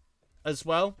 Jumanji as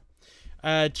well.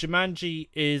 Jumanji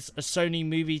is a Sony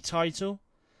movie title.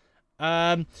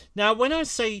 Now when I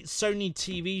say Sony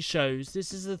TV shows,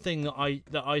 this is the thing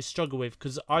that I struggle with,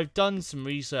 because I've done some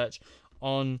research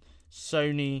on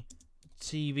Sony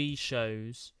TV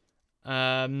shows.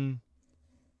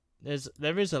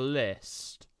 there is a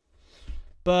list,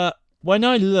 but when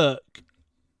I look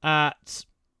at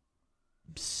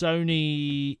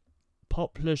Sony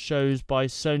popular shows by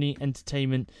Sony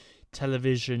Entertainment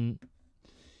Television,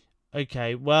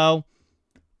 okay, well,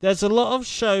 there's a lot of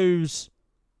shows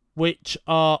which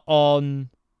are on.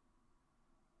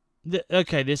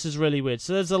 Okay, this is really weird.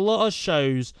 So there's a lot of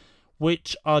shows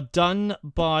which are done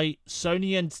by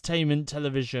Sony Entertainment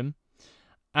Television,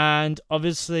 and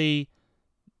obviously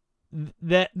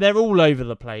they're all over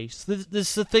the place. This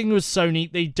is the thing with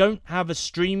Sony. They don't have a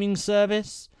streaming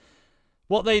service.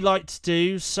 What they like to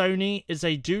do, Sony, is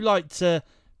they do like to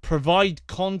provide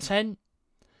content,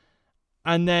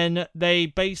 and then they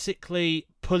basically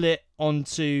pull it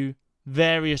onto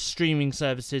various streaming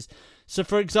services. So,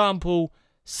 for example,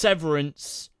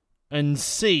 Severance and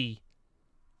C,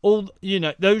 all, you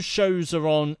know, those shows are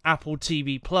on Apple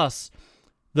TV Plus.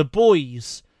 The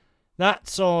Boys,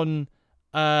 that's on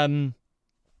Amazon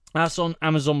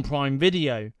Prime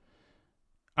Video.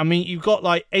 I mean, you've got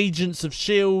like Agents of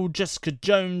S.H.I.E.L.D., Jessica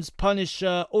Jones,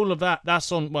 Punisher, all of that.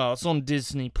 That's on, well, it's on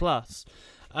Disney Plus.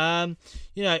 You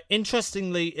know,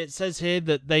 interestingly, it says here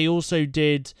that they also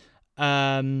did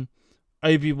Obi-Wan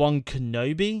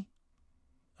Kenobi,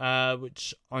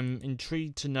 which I'm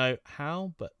intrigued to know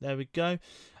how, but there we go.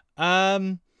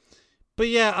 But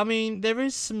yeah, I mean, there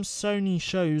is some Sony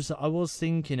shows that I was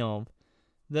thinking of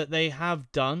that they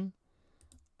have done.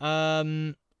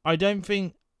 I don't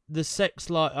think the sex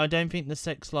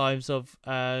lives of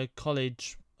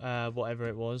college, whatever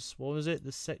it was. What was it?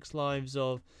 The sex lives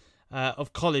of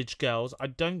college girls. I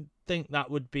don't think that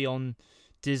would be on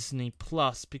Disney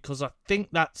Plus, because I think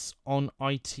that's on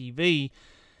ITV.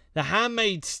 The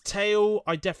Handmaid's Tale,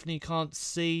 I definitely can't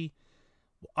see.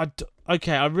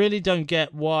 Okay, I really don't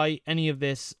get why any of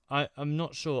this. I'm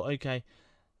not sure. Okay,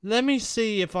 let me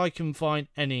see if I can find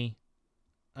any.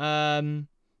 Yeah,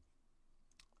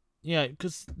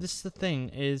 because this is the thing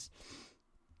is,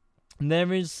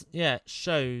 there is, yeah,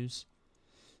 shows.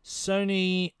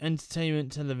 Sony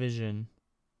Entertainment Television.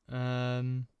 I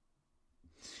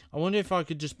wonder if I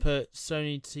could just put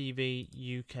Sony TV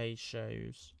UK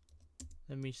shows.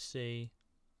 Let me see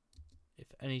if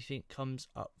anything comes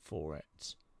up for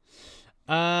it.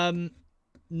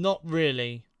 Not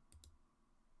really.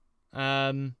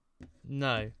 No,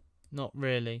 not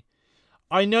really.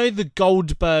 I know the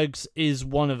Goldbergs is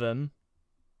one of them.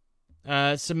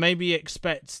 So maybe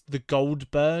expect the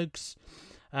Goldbergs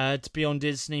to be on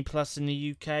Disney Plus in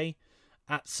the UK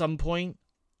at some point.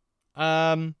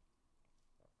 But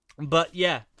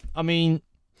yeah, I mean,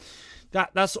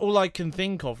 that's all I can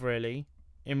think of really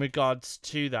in regards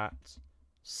to that.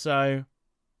 So,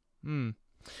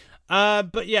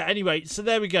 but yeah, anyway, so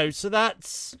there we go. So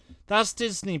that's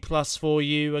Disney Plus for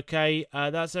you, okay?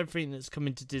 That's everything that's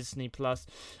coming to Disney Plus.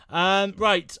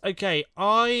 Right, okay,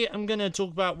 I am going to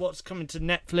talk about what's coming to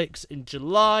Netflix in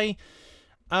July.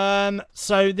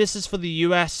 So this is for the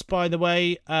US, by the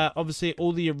way. Obviously,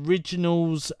 all the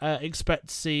originals expect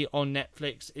to see on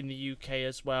Netflix in the UK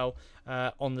as well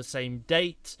on the same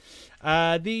date.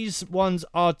 These ones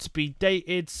are to be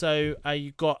dated. So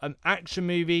you've got an action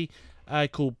movie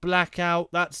called Blackout.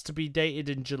 That's to be dated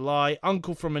in July.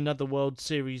 Uncle from Another World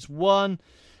Series 1.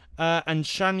 And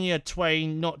Shania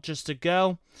Twain, Not Just a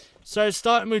Girl. So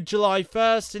starting with July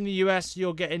 1st in the US,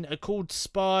 you're getting A Called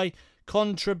Spy,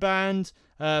 Contraband,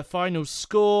 Final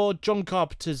Score, John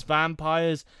Carpenter's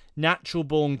Vampires, Natural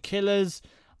Born Killers,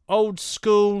 Old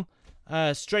School,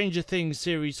 Stranger Things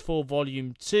Series 4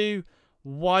 Volume 2,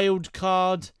 Wild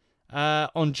Card.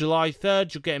 On July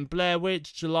 3rd, you're getting Blair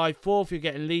Witch. July 4th, you're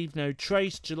getting Leave No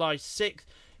Trace. July 6th,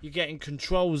 you're getting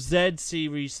Control Z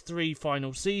Series 3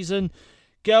 Final Season.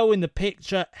 Girl in the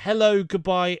Picture, Hello,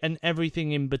 Goodbye, and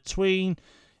Everything in Between.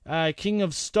 King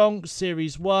of Stonks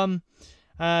Series 1.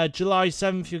 July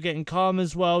 7th, you're getting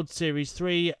Karma's World Series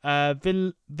 3.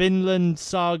 Vinland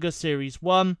Saga Series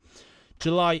 1.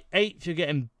 July 8th, you're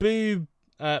getting Boo.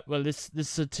 Well, this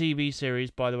is a TV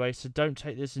series, by the way, so don't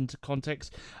take this into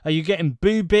context. You're getting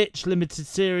Boo Bitch Limited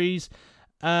Series,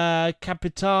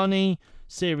 Capitani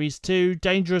Series 2,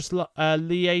 Dangerous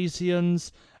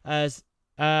Liaisons,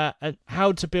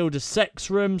 How to Build a Sex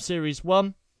Room Series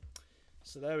 1.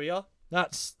 So there we are.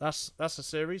 That's a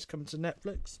series coming to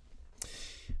Netflix.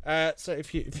 So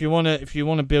if you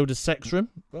wanna build a sex room,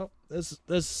 well, there's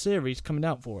a series coming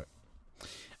out for it.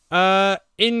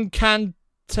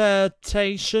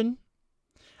 Incantation,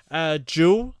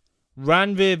 Jewel,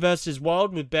 Ranveer vs.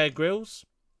 Wild with Bear Grylls,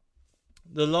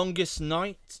 The Longest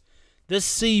Night, The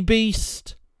Sea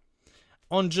Beast.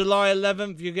 On July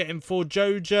 11th, you're getting For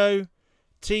JoJo,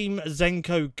 Team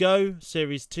Zenko Go,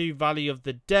 Series 2, Valley of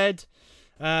the Dead,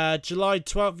 July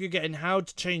 12th, you're getting How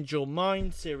to Change Your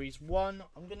Mind, Series 1.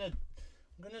 I'm gonna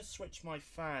switch my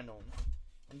fan on.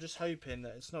 I'm just hoping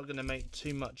that it's not gonna make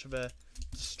too much of a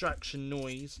distraction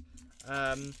noise.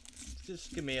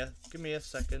 Just give me a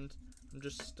second. I'm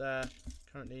just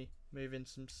currently moving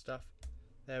some stuff.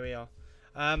 There we are.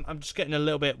 I'm just getting a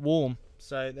little bit warm,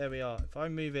 so there we are. If I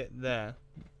move it there,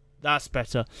 that's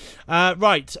better.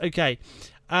 Right, okay.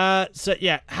 So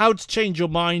yeah, How to Change Your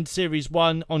Mind, Series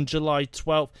 1 on July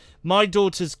 12th. My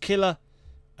Daughter's Killer.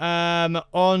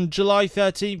 On July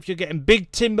 13th, you're getting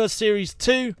Big Timber, Series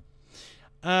 2.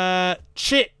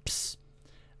 Chips.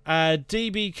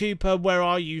 DB Cooper, Where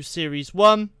Are You, Series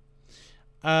 1.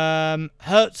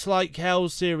 Hurts Like Hell,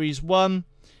 Series 1.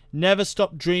 Never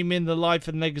Stop Dreaming, The Life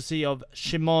and Legacy of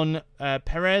Shimon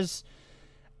Peres.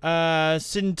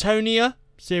 Syntonia,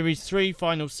 Series 3,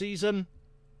 Final Season.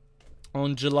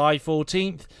 On July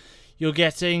 14th, you're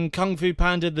getting Kung Fu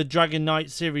Panda, The Dragon Knight,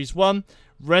 Series 1.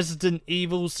 Resident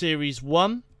Evil, Series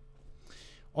 1.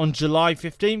 On July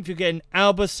 15th, you're getting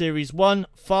Alba, Series 1.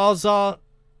 Farzar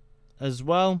as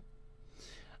well.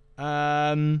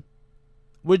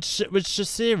 Which is a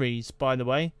series, by the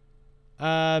way. So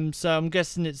I'm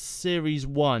guessing it's Series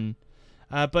 1.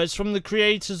 But it's from the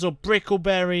creators of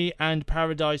Brickleberry and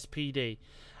Paradise PD.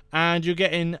 And you're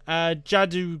getting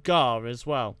Jadugar as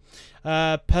well.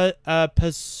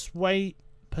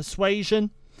 Persuasion.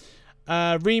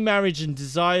 Remarriage and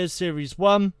Desire, Series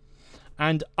 1.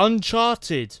 And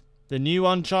Uncharted. The new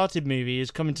Uncharted movie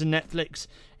is coming to Netflix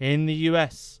in the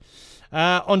US.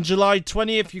 On July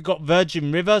 20th, you got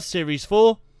Virgin River, Series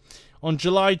 4. On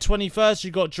July 21st,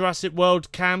 you got Jurassic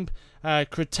World Camp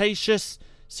Cretaceous,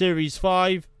 Series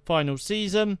 5, Final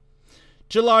Season.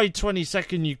 July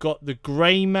 22nd, you got The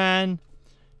Grey Man.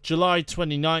 July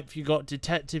 29th, you got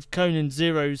Detective Conan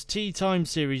Zero's Tea Time,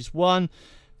 Series 1.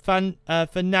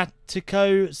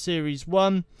 Fanatico, Series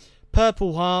 1.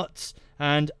 Purple Hearts,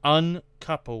 and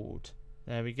Uncoupled.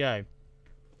 There we go.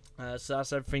 So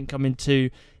that's everything coming to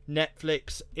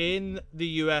Netflix in the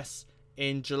US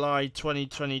in July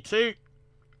 2022.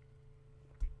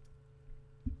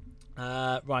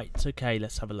 Right, okay,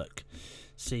 let's have a look.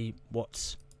 See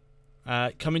what's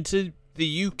coming to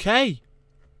the UK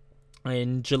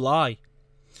in July.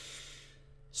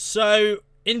 So,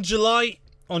 in July,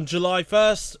 on July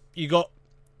 1st, you got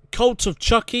Cult of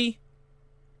Chucky.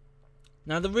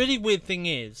 Now, the really weird thing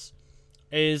is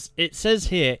it says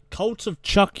here, Cult of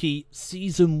Chucky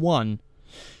Season 1.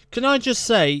 Can I just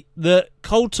say that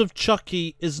Cult of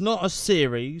Chucky is not a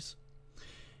series.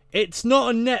 It's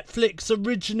not a Netflix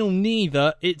original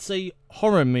neither. It's a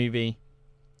horror movie.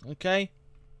 Okay?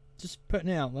 Just putting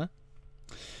it out there.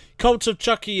 Cult of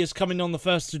Chucky is coming on the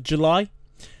 1st of July.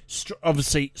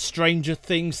 Obviously, Stranger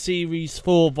Things Series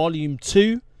 4 Volume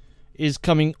 2 is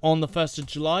coming on the 1st of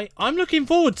July. I'm looking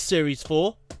forward to Series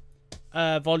 4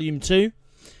 Volume 2.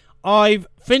 I've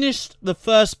finished the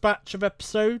first batch of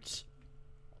episodes.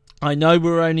 I know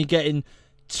we're only getting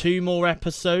 2 more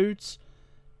episodes,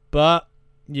 but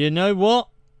you know what?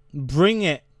 Bring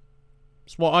it.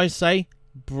 That's what I say.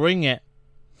 Bring it.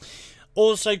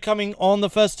 Also coming on the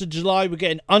 1st of July, we're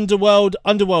getting Underworld,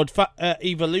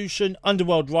 Evolution,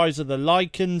 Underworld Rise of the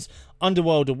Lycans,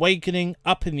 Underworld Awakening,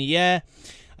 Up in the Air.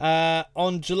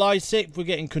 On July 6th, we're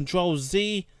getting Control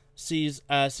Z,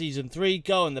 Season 3,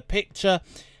 Go in the Picture,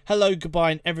 Hello,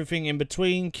 Goodbye and Everything in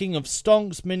Between, King of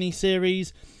Stonks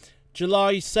miniseries.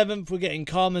 July 7th, we're getting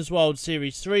Karma's World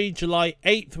Series 3. July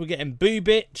 8th, we're getting Boo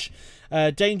Bitch,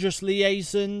 Dangerous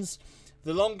Liaisons,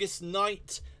 The Longest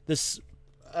Night, The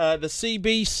Sea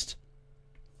Beast.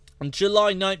 On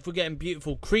July 9th, we're getting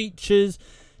Beautiful Creatures.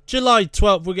 July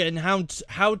 12th, we're getting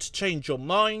How to Change Your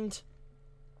Mind.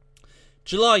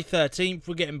 July 13th,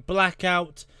 we're getting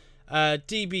Blackout,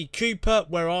 DB Cooper,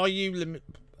 Where Are You,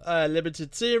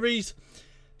 limited series.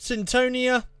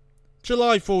 Syntonia.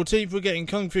 July 14th, we're getting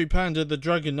Kung Fu Panda, The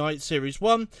Dragon Knight Series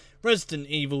 1. Resident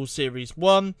Evil Series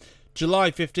 1.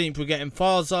 July 15th, we're getting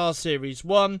Farzar Series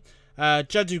 1.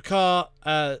 Jadukar,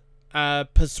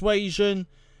 Persuasion.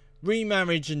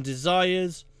 Remarriage and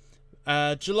Desires.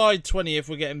 July 20th,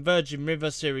 we're getting Virgin River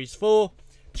Series 4.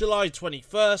 July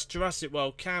 21st, Jurassic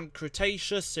World Camp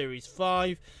Cretaceous Series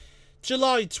 5.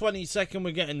 July 22nd,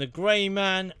 we're getting The Grey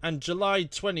Man. And July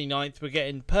 29th, we're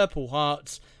getting Purple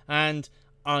Hearts and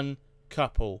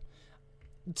Uncoupled.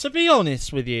 To be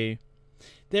honest with you,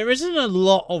 there isn't a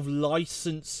lot of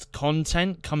licensed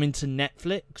content coming to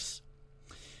Netflix.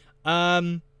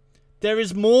 There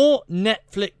is more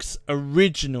Netflix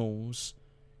originals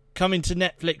coming to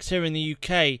Netflix here in the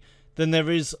UK than there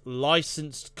is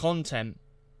licensed content.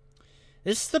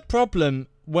 This is the problem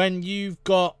when you've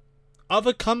got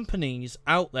other companies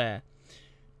out there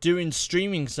doing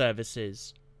streaming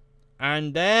services,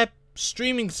 and their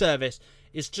streaming service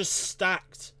is just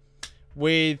stacked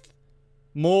with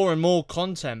more and more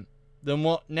content than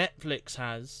what Netflix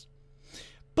has.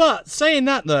 But saying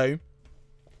that though,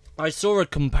 I saw a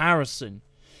comparison,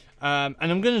 and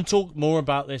I'm going to talk more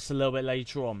about this a little bit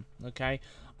later on. Okay,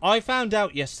 I found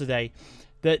out yesterday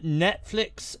that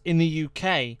Netflix in the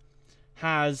UK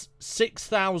has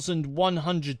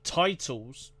 6,100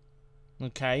 titles,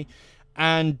 okay,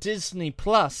 and Disney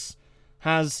Plus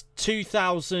has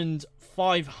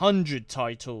 2,500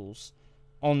 titles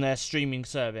on their streaming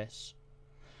service.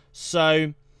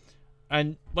 So,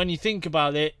 and when you think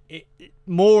about it, it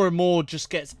more and more just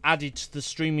gets added to the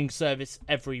streaming service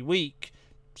every week.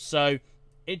 So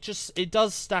it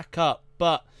does stack up.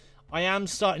 But I am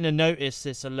starting to notice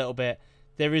this a little bit.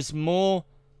 There is more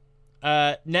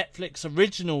Netflix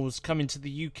originals coming to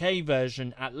the UK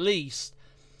version, at least,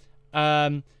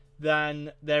 than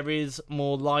there is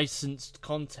more licensed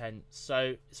content.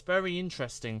 So it's very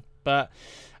interesting. But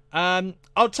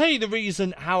I'll tell you the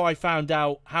reason how I found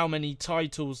out how many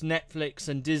titles Netflix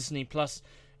and Disney Plus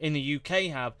in the UK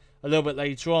have a little bit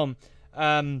later on,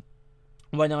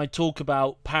 when I talk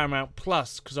about Paramount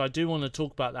Plus, because I do want to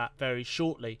talk about that very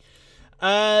shortly.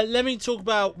 Let me talk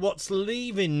about what's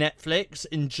leaving Netflix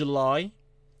in July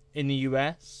in the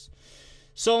US.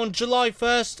 So on July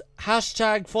 1st,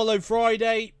 hashtag follow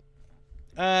Friday,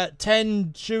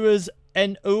 10 Jewers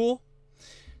NO,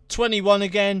 21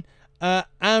 again,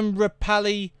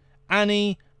 Amrapali,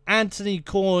 Annie, Anthony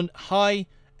Korn, Hi,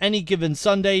 Any Given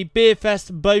Sunday,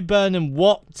 Beerfest, Bo Burnham,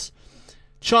 Watt,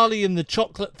 Charlie and the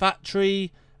Chocolate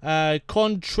Factory,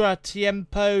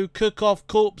 Contratiempo, Cook-Off,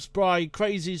 Corpse Bride,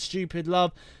 Crazy Stupid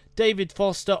Love, David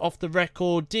Foster, Off the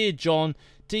Record, Dear John,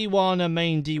 Diwana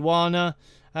Main Diwana,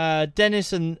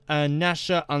 Dennis and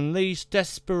Nasha Unleashed,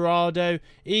 Desperado,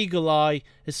 Eagle Eye,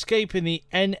 Escaping the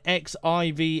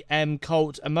NXIVM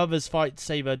Cult, A Mother's Fight to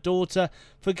Save Her Daughter,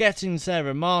 Forgetting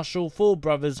Sarah Marshall, Four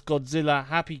Brothers, Godzilla,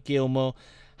 Happy Gilmore,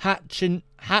 Hatchimals,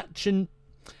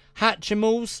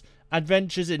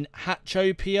 Adventures in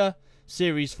Hatchopia,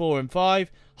 Series 4 and 5,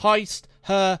 Heist,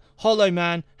 Her, Hollow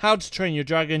Man, How to Train Your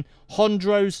Dragon,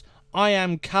 Hondros, I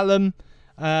Am Callum,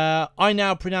 I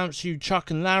Now Pronounce You Chuck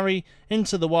and Larry,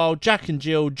 Into the Wild, Jack and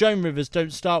Jill, Joan Rivers,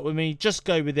 Don't Start With Me, Just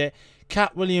Go With It,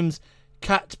 Cat Williams,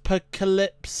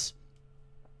 Catpocalypse,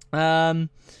 Pathar,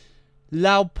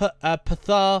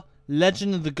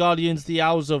 Legend of the Guardians, The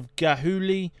Owls of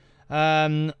Gahuli,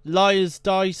 Liar's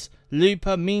Dice,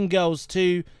 Looper, Mean Girls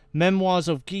 2, Memoirs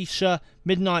of Geisha,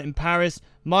 Midnight in Paris,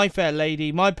 My Fair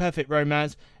Lady, My Perfect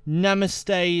Romance,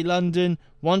 Namaste London,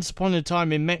 Once Upon a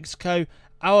Time in Mexico,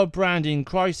 Our Brand in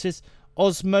Crisis,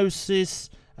 Osmosis,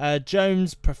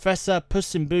 Jones, Professor,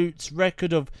 Puss in Boots,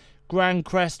 Record of Grand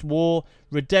Crest War,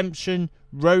 Redemption,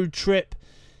 Road Trip,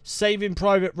 Saving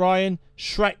Private Ryan,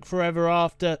 Shrek Forever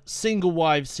After, Single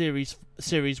Wives Series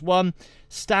 1,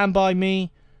 Stand By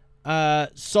Me,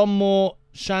 Somewhere,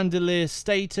 Chandelier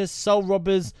Status, Soul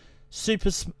Robbers,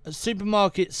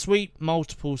 Supermarket Sweep,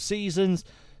 multiple seasons,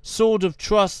 Sword of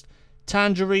Trust,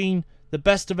 Tangerine, The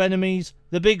Best of Enemies,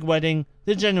 The Big Wedding,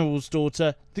 The General's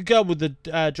Daughter, The Girl with the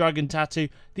Dragon Tattoo,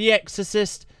 The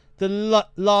Exorcist, The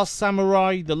Last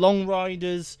Samurai, The Long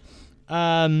Riders,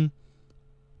 The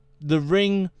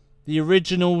Ring, The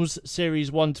Originals,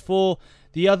 Series 1 to 4,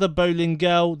 The Other Bowling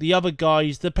Girl, The Other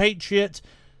Guys, The Patriot,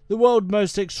 The World's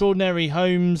Most Extraordinary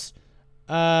Homes,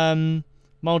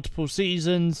 multiple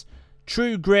seasons,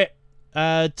 True Grit,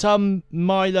 Tum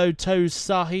Milo To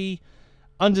Sahi,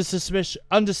 Under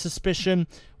Suspicion,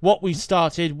 What We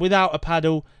Started, Without a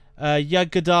Paddle,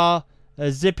 Yagadar,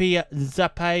 Zippy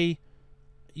Zappe,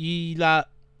 Isla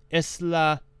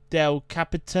del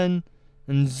Capitan,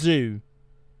 and Zoo.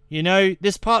 You know,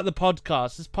 this part of the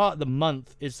podcast, this part of the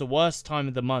month, is the worst time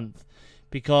of the month,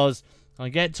 because I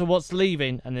get to what's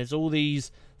leaving, and there's all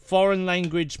these foreign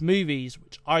language movies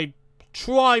which I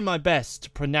try my best to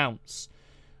pronounce,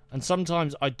 and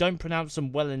sometimes I don't pronounce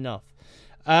them well enough.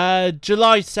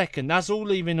 July 2nd, that's all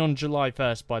leaving on July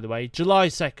 1st, by the way. July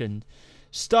 2nd,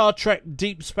 Star Trek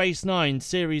Deep Space Nine,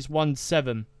 Series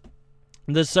 1-7,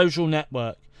 The Social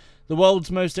Network, The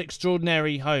World's Most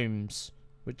Extraordinary Homes,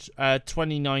 which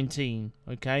 2019,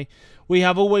 okay? We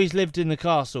Have Always Lived in the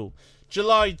Castle.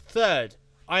 July 3rd,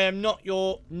 I Am Not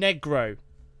Your Negro.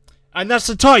 And that's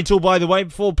the title, by the way,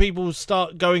 before people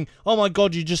start going, oh my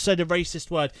god, you just said a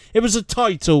racist word. It was a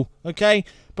title, okay?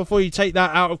 Before you take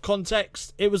that out of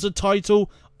context, it was a title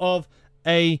of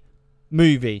a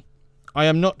movie. I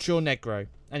Am Not Your Negro.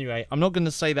 Anyway, I'm not going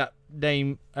to say that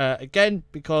name again,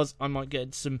 because I might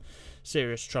get some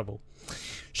serious trouble.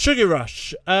 Sugar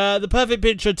Rush, The Perfect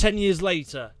Picture 10 years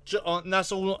later. And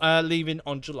that's all leaving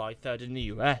on July 3rd in the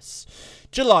US.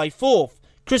 July 4th,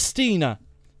 Christina.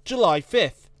 July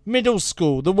 5th, Middle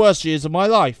School, The Worst Years of My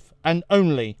Life, and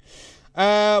Only.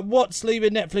 What's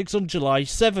leaving Netflix on July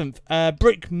 7th?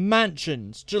 Brick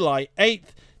Mansions. July 8th,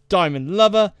 Diamond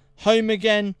Lover, Home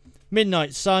Again,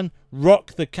 Midnight Sun,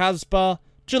 Rock the Casbah.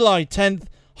 July 10th,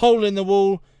 Hole in the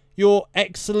Wall, Your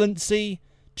Excellency.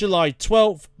 July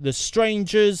 12th, The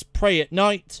Strangers, Pray at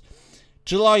Night.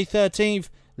 July 13th,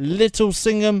 Little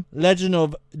Singham, Legend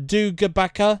of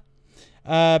Dugabaka.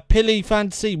 Pili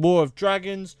Fantasy, War of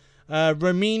Dragons.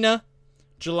 Romina,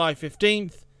 July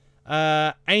 15th.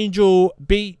 Angel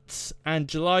Beats, and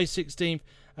July 16th,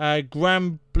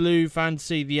 Grand Blue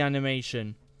Fantasy, the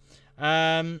animation.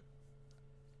 There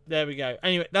we go.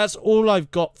 Anyway, that's all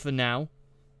I've got for now.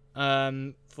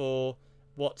 For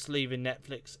what's leaving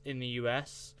Netflix in the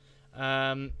US.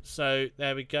 So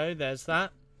there we go. There's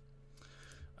that.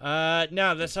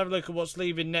 Now let's have a look at what's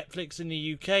leaving Netflix in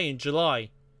the UK in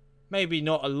July. Maybe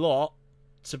not a lot,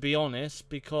 to be honest,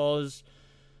 because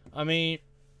no,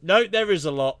 there is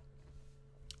a lot.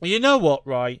 You know what,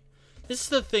 right? This is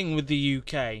the thing with the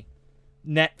UK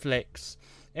Netflix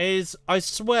is, I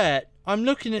swear, I'm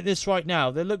looking at this right now.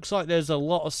 There looks like there's a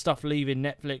lot of stuff leaving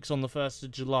Netflix on the 1st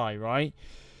of July, right?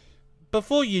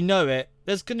 Before you know it,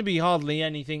 there's going to be hardly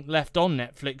anything left on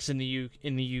Netflix in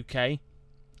the UK.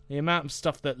 The amount of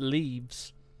stuff that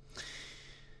leaves.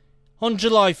 On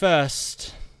July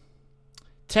 1st,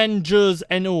 10 Jours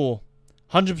en Or,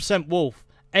 100% Wolf,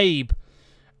 Abe,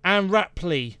 Anne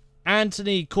Rapley,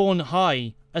 Anthony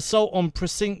Cornhigh, Assault on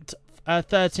Precinct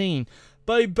 13,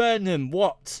 Bo Burnham,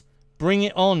 What? Bring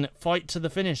It On, Fight to the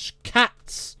Finish,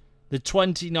 Cats, the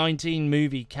 2019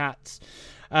 movie Cats,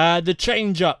 The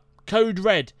Change Up, Code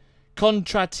Red,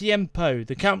 Contratiempo,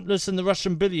 The Countess and the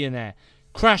Russian Billionaire,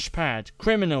 Crash Pad,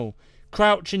 Criminal,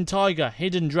 Crouching Tiger,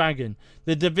 Hidden Dragon,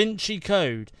 The Da Vinci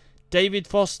Code, David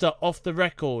Foster, Off the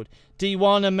Record,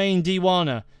 Diwana Main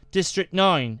Diwana, District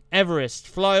 9, Everest,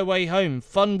 Fly Away Home,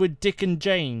 Fun with Dick and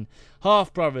Jane,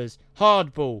 Half Brothers,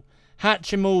 Hardball,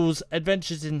 Hatchimals,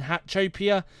 Adventures in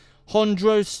Hatchopia,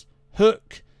 Hondros,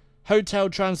 Hook, Hotel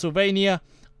Transylvania,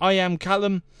 I Am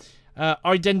Callum,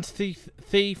 Identity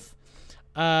Thief,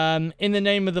 In the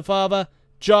Name of the Father,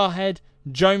 Jarhead,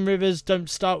 Joan Rivers, Don't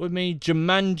Start With Me,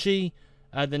 Jumanji,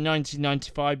 the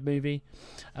 1995 movie,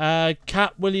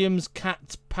 Cat Williams,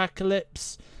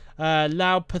 Catpacalypse,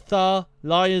 Lau Pathar,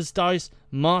 Liar's Dice,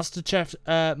 MasterChef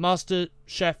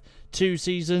 2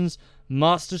 seasons,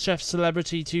 MasterChef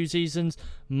Celebrity 2 seasons,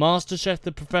 MasterChef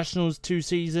The Professionals 2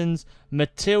 seasons,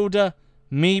 Matilda,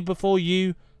 Me Before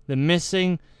You, The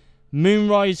Missing,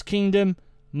 Moonrise Kingdom,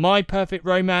 My Perfect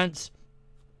Romance,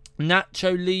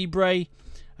 Nacho Libre,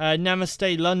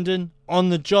 Namaste London, On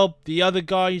the Job, The Other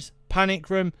Guys, Panic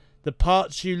Room, The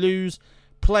Parts You Lose,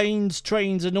 Planes,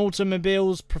 Trains and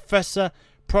Automobiles, Professor,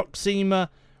 Proxima,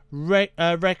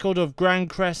 Record of Grand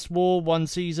Crest War 1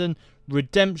 season,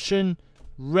 Redemption,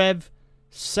 Rev,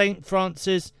 St.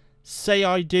 Francis, Say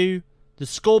I Do, The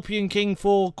Scorpion King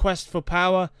 4, Quest for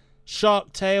Power,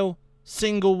 Shark Tale,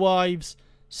 Single Wives,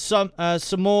 some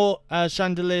more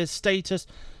Chandelier Status,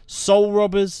 Soul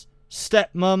Robbers,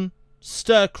 Stepmom,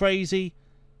 Stir Crazy,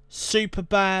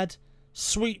 Superbad,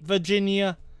 Sweet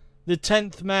Virginia, The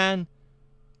 10th Man,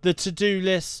 The To-Do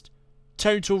List,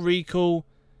 Total Recall,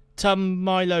 Tum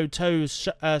Milo To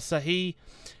Sahi,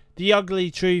 The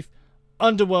Ugly Truth,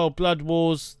 Underworld Blood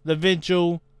Wars, The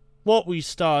Vigil, What We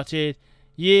Started,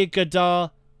 Year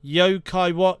Gadar,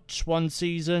 Yokai Watch 1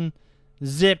 season,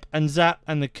 Zip and Zap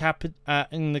and the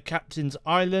Captain's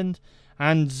Island,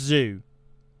 and Zoo.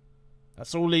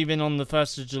 That's all leaving on the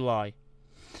 1st of July.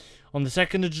 On the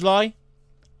 2nd of July,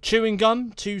 Chewing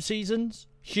Gum 2 seasons,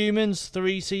 Humans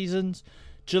 3 seasons,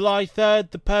 July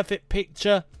 3rd, The Perfect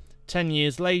Picture, 10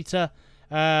 years later,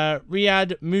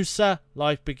 Riyad Musa,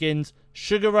 Life Begins,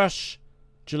 Sugar Rush,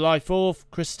 July 4th,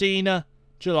 Christina,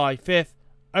 July 5th,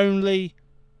 Only,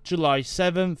 July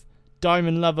 7th,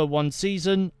 Diamond Lover 1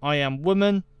 season, I Am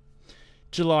Woman,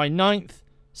 July 9th,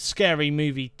 Scary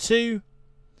Movie 2,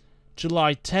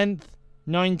 July 10th,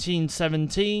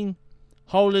 1917,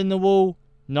 Hole in the Wall,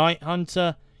 Night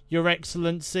Hunter, Your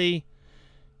Excellency,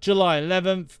 July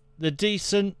 11th, The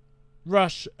Descent,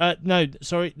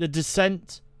 The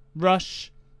Descent,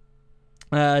 Rush,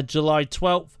 July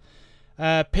 12th,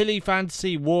 Pili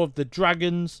Fantasy, War of the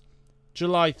Dragons,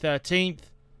 July 13th,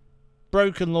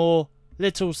 Broken Law,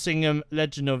 Little Singham,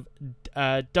 Legend of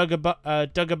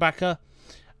Dugabaka,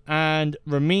 and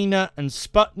Romina and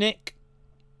Sputnik,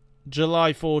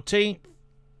 July 14th,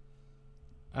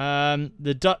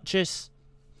 The Duchess,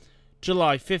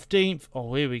 July 15th.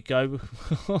 Oh, here we go.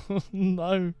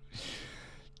 No.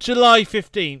 July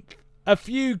 15th. A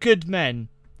Few Good Men,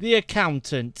 The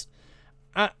Accountant,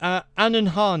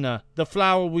 Ananhana, The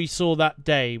Flower We Saw That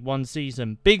Day, 1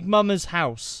 season, Big Mama's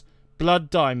House, Blood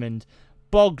Diamond,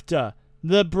 Bogda,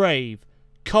 The Brave,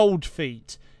 Cold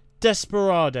Feet,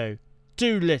 Desperado,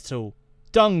 Doolittle,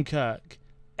 Dunkirk,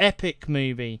 Epic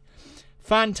Movie,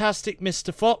 Fantastic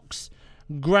Mr. Fox,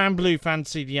 Grand Blue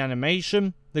Fantasy the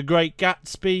Animation, The Great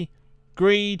Gatsby,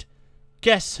 Greed,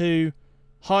 Guess Who,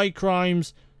 High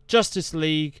Crimes, Justice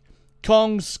League,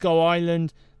 Kong Skull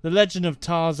Island, The Legend of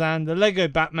Tarzan, The Lego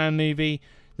Batman Movie,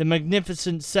 The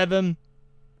Magnificent Seven,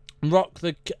 Rock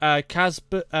the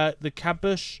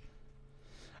Caboose,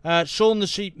 Shaun the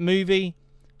Sheep Movie,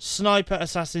 Sniper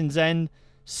Assassin's End,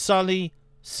 Sully,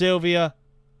 Sylvia,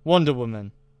 Wonder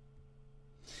Woman.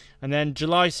 And then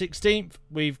July 16th,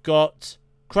 we've got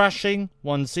Crashing,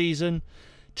 1 season.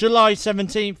 July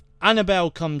 17th, Annabelle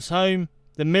Comes Home,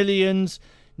 The Millions.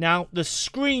 Now, the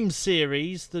Scream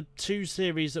series, the 2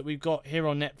 series that we've got here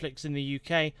on Netflix in the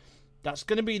UK, that's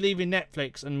going to be leaving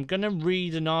Netflix, and I'm going to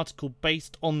read an article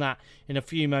based on that in a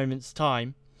few moments'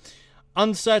 time.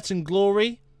 Uncertain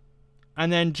Glory.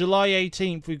 And then July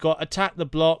 18th, we've got Attack the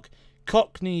Block,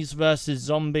 Cockneys vs.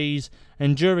 Zombies,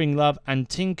 Enduring Love, and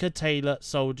Tinker Tailor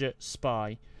Soldier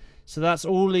Spy. So that's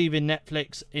all leaving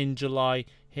Netflix in July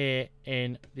here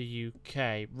in the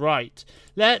UK. Right,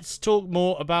 let's talk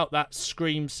more about that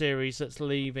Scream series that's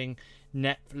leaving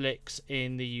Netflix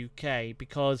in the UK,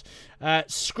 because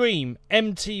Scream,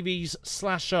 MTV's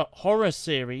slasher horror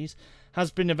series, has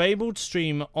been available to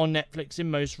stream on Netflix in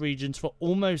most regions for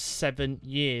almost 7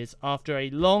 years. After a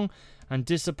long and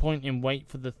disappointing wait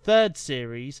for the 3rd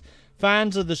series,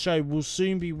 fans of the show will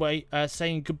soon be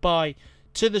saying goodbye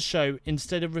to the show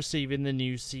instead of receiving the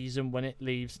new season when it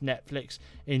leaves Netflix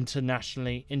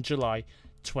internationally in July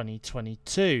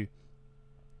 2022.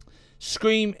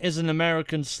 Scream is an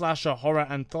American slasher horror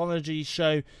anthology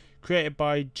show created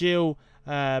by Jill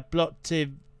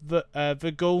Blottivigel,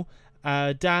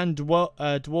 Dan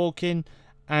Dworkin,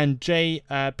 and Jay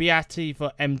Beatty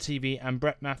for MTV and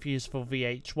Brett Matthews for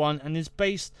VH1, and is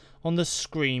based on the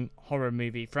Scream horror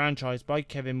movie franchise by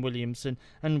Kevin Williamson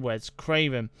and Wes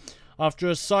Craven. After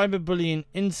a cyberbullying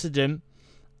incident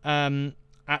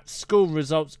at school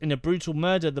results in a brutal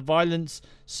murder, the violence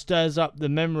stirs up the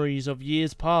memories of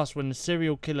years past when a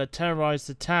serial killer terrorized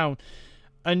the town.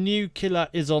 A new killer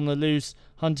is on the loose,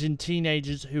 hunting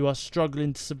teenagers who are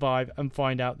struggling to survive and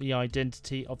find out the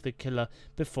identity of the killer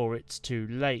before it's too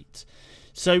late.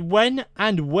 So when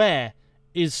and where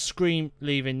is Scream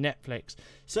leaving Netflix?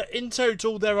 So in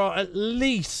total, there are at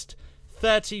least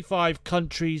 35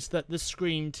 countries that the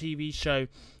Scream TV show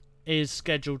is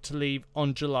scheduled to leave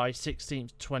on July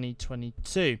 16th,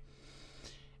 2022.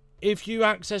 If you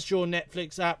access your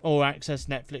Netflix app or access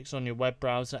Netflix on your web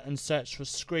browser and search for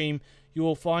Scream, you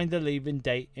will find the leaving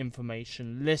date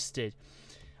information listed.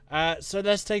 So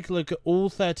let's take a look at all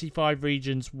 35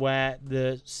 regions where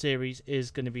the series is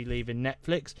going to be leaving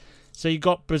Netflix. So you've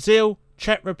got Brazil,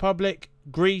 Czech Republic,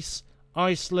 Greece,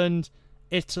 Iceland,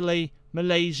 Italy,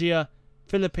 Malaysia,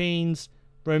 Philippines,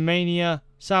 Romania,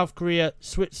 South Korea,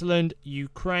 Switzerland,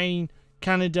 Ukraine,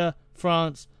 Canada,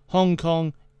 France, Hong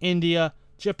Kong, India,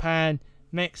 Japan,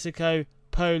 Mexico,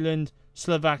 Poland,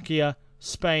 Slovakia,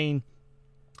 Spain,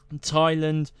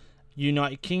 Thailand,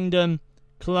 United Kingdom,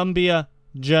 Colombia,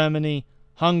 Germany,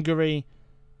 Hungary,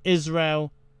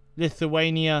 Israel,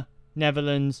 Lithuania,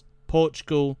 Netherlands,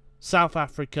 Portugal, South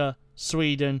Africa,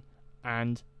 Sweden,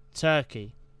 and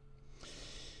Turkey.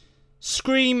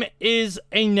 Scream is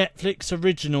a Netflix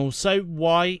original, so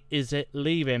why is it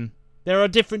leaving? There are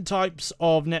different types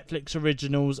of Netflix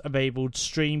originals available to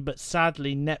stream, but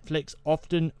sadly Netflix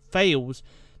often fails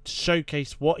to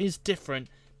showcase what is different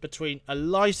between a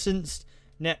licensed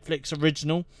Netflix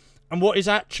original and what is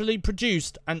actually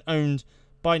produced and owned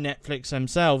by Netflix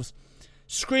themselves.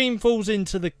 Scream falls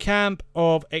into the camp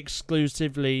of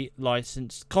exclusively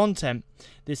licensed content.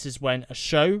 This is when a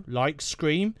show like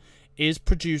Scream is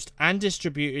produced and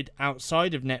distributed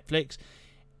outside of Netflix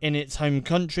in its home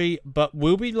country, but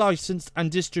will be licensed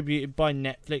and distributed by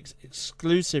Netflix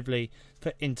exclusively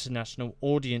for international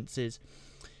audiences.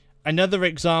 Another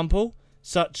example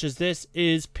such as this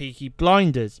is Peaky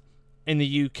Blinders. In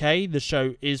the UK, the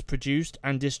show is produced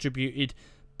and distributed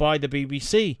by the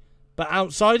BBC, but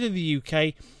outside of the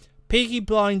UK, Peaky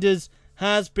Blinders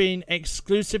has been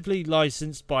exclusively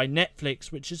licensed by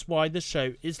Netflix, which is why the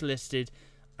show is listed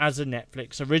as a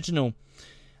Netflix original.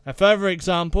 A further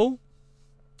example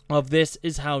of this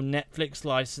is how Netflix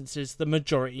licenses the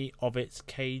majority of its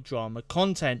K-drama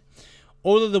content.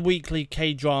 All of the weekly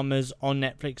K-dramas on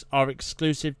Netflix are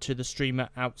exclusive to the streamer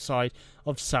outside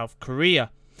of South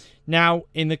Korea. Now,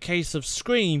 in the case of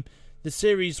Scream, the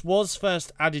series was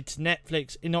first added to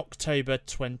Netflix in October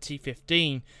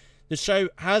 2015. The show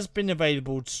has been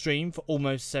available to stream for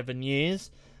almost 7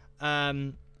 years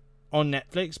on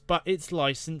Netflix, but its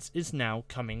license is now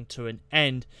coming to an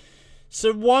end.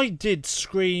 So why did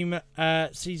Scream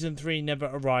Season 3 never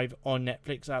arrive on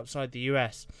Netflix outside the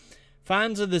US?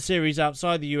 Fans of the series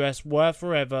outside the US were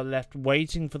forever left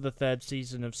waiting for the third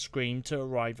season of Scream to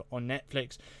arrive on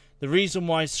Netflix. The reason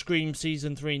why Scream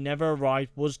Season 3 never arrived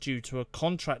was due to a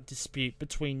contract dispute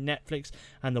between Netflix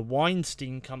and the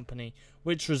Weinstein Company,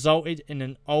 which resulted in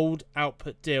an old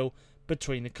output deal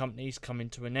between the companies coming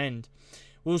to an end.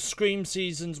 Will Scream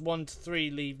Seasons 1 to 3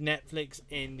 leave Netflix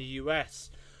in the US?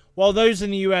 While those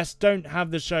in the US don't have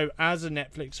the show as a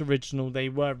Netflix original, they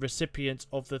were recipients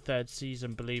of the third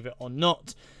season, believe it or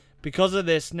not. Because of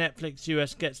this, Netflix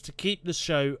US gets to keep the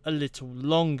show a little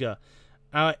longer.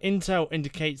 Our intel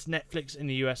indicates Netflix in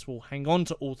the US will hang on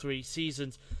to all 3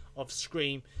 seasons of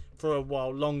Scream for a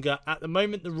while longer. At the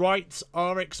moment, the rights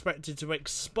are expected to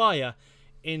expire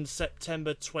in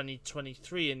September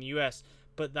 2023 in the US,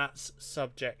 but that's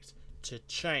subject to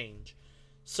change.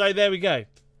 So there we go.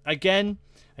 Again,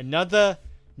 another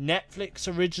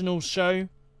Netflix original show,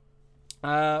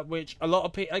 which a lot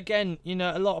of people, again,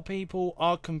 a lot of people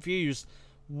are confused.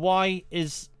 Why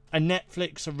is a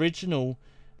Netflix original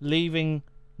leaving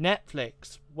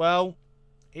Netflix? Well,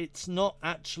 it's not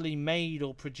actually made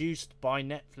or produced by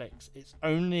Netflix. It's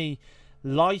only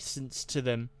licensed to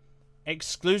them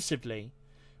exclusively,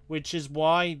 which is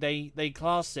why they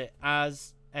class it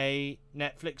as a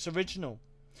Netflix original.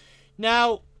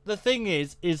 Now, the thing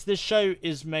is this show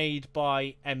is made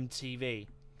by MTV.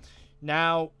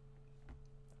 Now,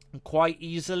 quite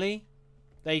easily,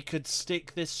 they could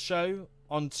stick this show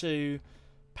onto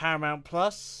Paramount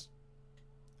Plus.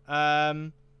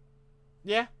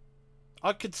 Yeah,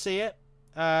 I could see it,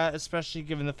 especially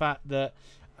given the fact that,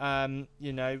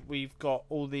 we've got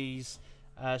all these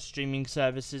streaming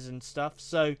services and stuff.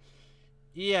 So,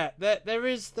 yeah, there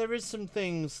is some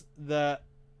things that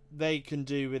they can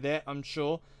do with it, I'm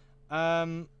sure.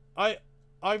 I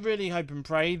really hope and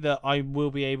pray that I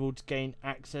will be able to gain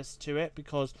access to it,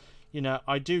 because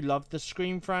I do love the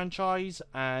Scream franchise,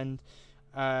 and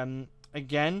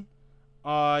again,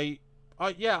 I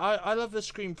love the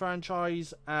Scream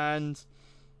franchise, and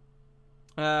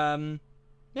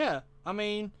yeah, I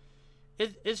mean,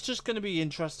 it's just going to be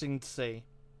interesting to see,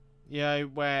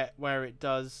 where it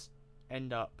does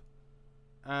end up.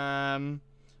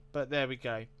 But there we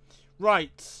go.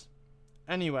 Right.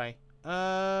 Anyway,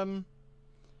 so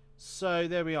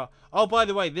there we are. Oh, by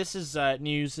the way, this is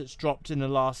news that's dropped in the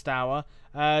last hour.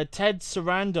 Ted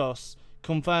Sarandos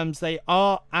confirms they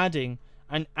are adding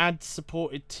an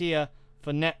ad-supported tier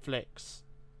for Netflix.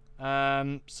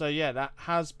 So yeah, that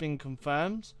has been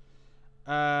confirmed.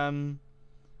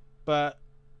 But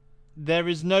there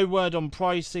is no word on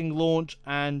pricing, launch,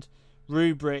 and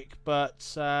rubric.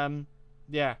 But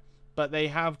yeah, but they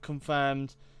have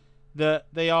confirmed that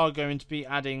they are going to be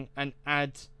adding an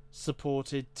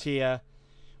ad-supported tier,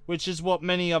 which is what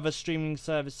many other streaming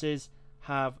services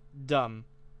have done.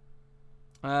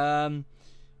 But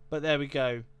there we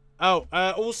go. Oh,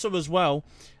 also as well,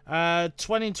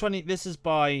 2020, this is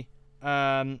by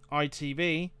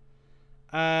ITV.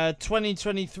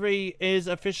 2023 is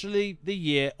officially the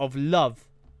year of love.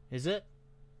 Is it?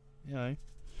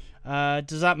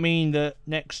 Does that mean that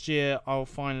next year I'll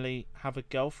finally have a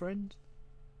girlfriend?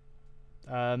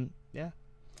 Yeah.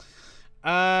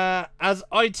 As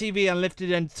ITV and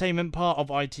Lifted Entertainment, part of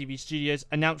ITV Studios,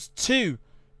 announced 2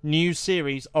 new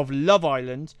series of Love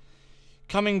Island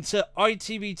coming to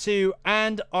ITV2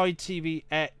 and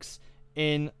ITVX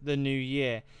in the new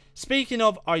year. Speaking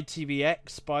of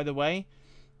ITVX, by the way,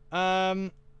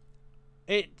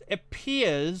 it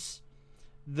appears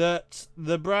that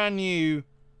the brand new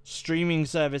streaming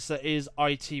service that is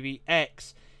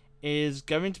ITVX is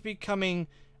going to be coming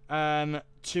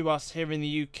to us here in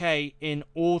the UK in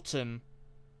autumn.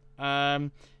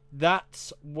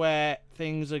 That's where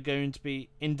things are going to be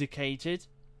indicated.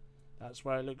 That's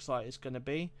where it looks like it's going to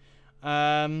be.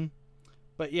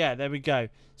 But yeah, there we go.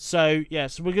 So yeah,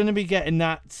 so we're going to be getting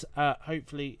that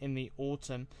hopefully in the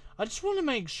autumn. I just want to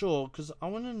make sure, because I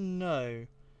want to know.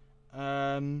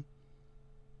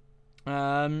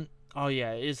 Oh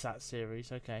yeah, it is that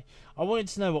series. Okay, I wanted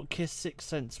to know what Kiss Sixth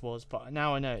Sense was, but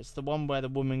now I know it's the one where the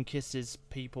woman kisses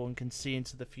people and can see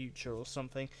into the future or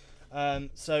something.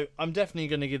 So I'm definitely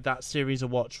going to give that series a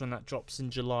watch when that drops in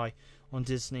July on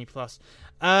Disney Plus.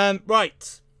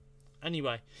 Right.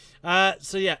 Anyway,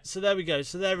 so there we go.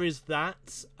 So there is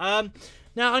that.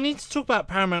 Now I need to talk about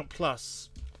Paramount Plus,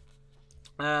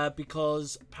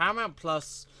 because Paramount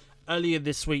Plus earlier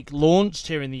this week launched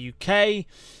here in the UK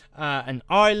and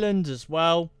Ireland as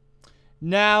well.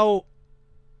 Now,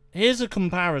 here's a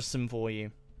comparison for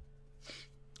you.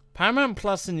 Paramount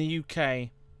Plus in the UK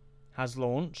has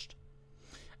launched,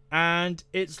 and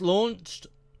it's launched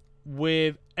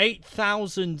with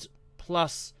 8,000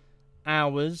 plus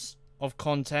hours of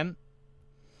content,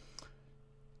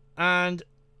 and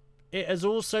it has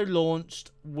also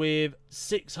launched with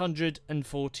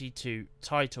 642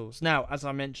 titles. Now, as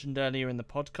I mentioned earlier in the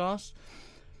podcast,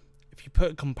 if you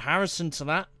put a comparison to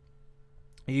that,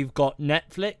 you've got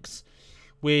Netflix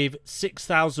with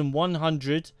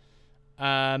 6,100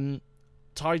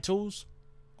 titles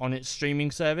on its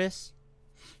streaming service,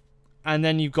 and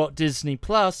then you've got Disney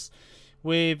Plus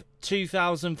with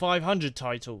 2,500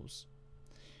 titles.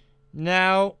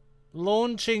 Now,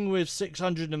 launching with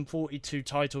 642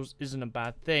 titles isn't a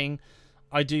bad thing.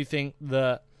 I do think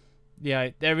that,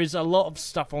 there is a lot of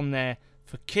stuff on there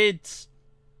for kids.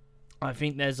 I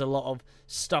think there's a lot of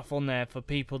stuff on there for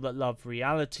people that love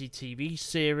reality TV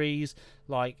series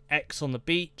like X on the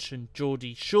Beach and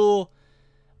Geordie Shore.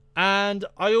 And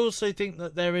I also think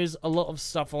that there is a lot of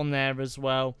stuff on there as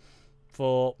well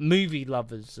for movie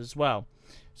lovers as well.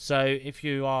 So if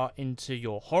you are into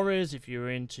your horrors, if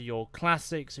you're into your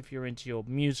classics, if you're into your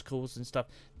musicals and stuff,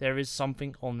 there is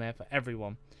something on there for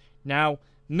everyone. Now,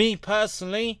 me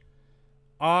personally,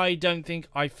 I don't think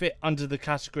I fit under the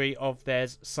category of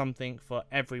there's something for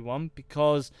everyone,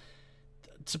 because,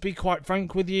 to be quite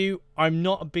frank with you, I'm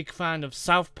not a big fan of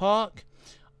South Park.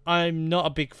 I'm not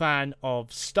a big fan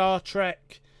of Star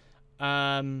Trek.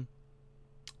 And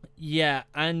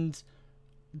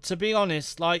to be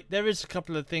honest, there is a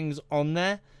couple of things on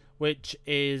there which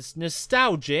is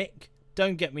nostalgic,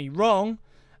 don't get me wrong,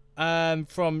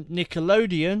 from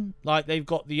Nickelodeon. Like, they've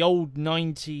got the old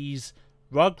 90s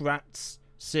Rugrats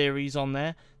series on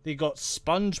there. They've got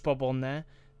SpongeBob on there.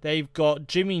 They've got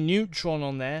Jimmy Neutron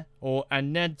on there,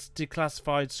 and Ned's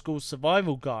Declassified School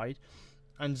Survival Guide,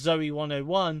 and Zoe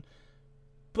 101.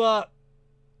 But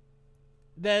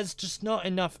there's just not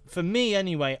enough, for me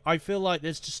anyway. I feel like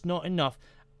there's just not enough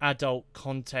adult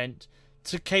content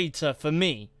to cater for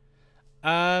me.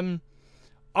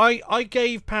 I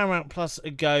gave Paramount Plus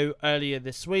a go earlier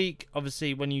this week.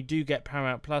 Obviously, when you do get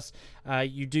Paramount Plus,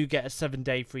 you do get a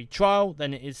 7-day free trial.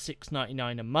 Then it is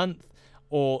 $6.99 a month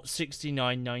or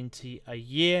 $69.90 a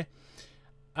year.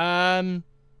 And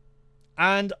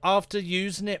after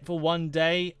using it for one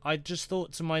day, I just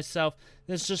thought to myself,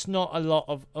 there's just not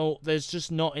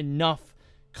enough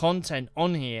content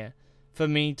on here for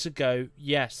me to go,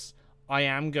 yes, I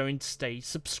am going to stay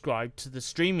subscribed to the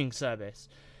streaming service.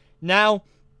 Now,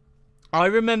 I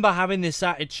remember having this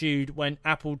attitude when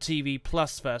Apple TV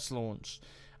Plus first launched,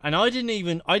 and I didn't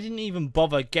even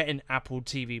bother getting Apple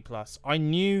TV Plus. I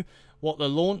knew what the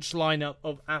launch lineup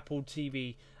of Apple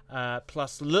TV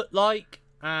Plus looked like,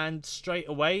 and straight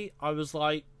away I was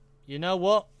like, you know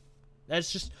what?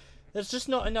 There's just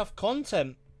not enough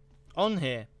content on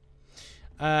here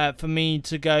for me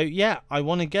to go, yeah, I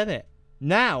want to get it.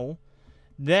 Now,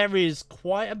 there is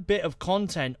quite a bit of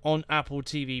content on Apple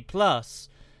TV Plus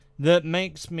that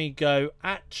makes me go,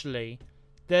 actually,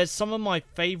 there's some of my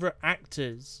favourite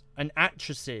actors and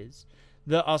actresses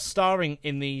that are starring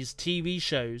in these TV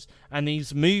shows and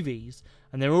these movies,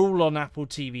 and they're all on Apple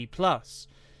TV Plus.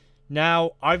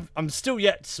 Now, I'm still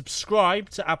yet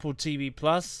subscribed to Apple TV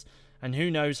Plus, and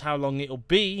who knows how long it'll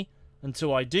be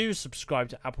until I do subscribe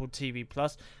to Apple TV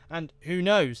Plus, and who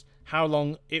knows how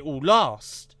long it will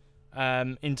last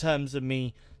in terms of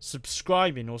me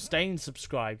subscribing or staying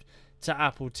subscribed to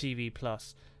Apple TV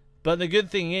Plus. But the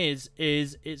good thing is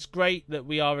it's great that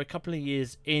we are a couple of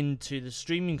years into the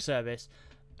streaming service,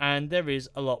 and there is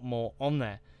a lot more on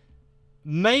there.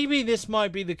 Maybe this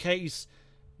might be the case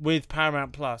with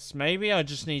Paramount Plus. Maybe I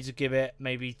just need to give it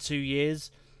maybe 2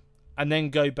 years and then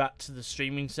go back to the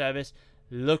streaming service,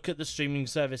 look at the streaming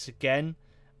service again,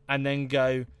 and then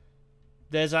go,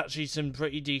 there's actually some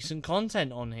pretty decent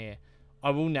content on here.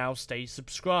 I will now stay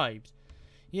subscribed.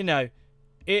 You know,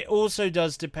 it also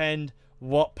does depend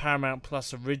what Paramount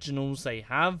Plus originals they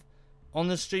have on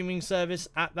the streaming service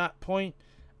at that point,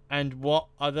 and what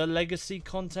other legacy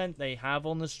content they have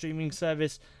on the streaming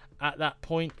service at that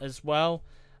point as well.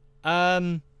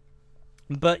 But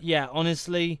yeah,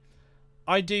 honestly,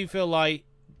 I do feel like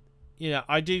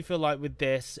with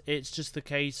this, it's just the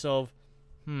case of,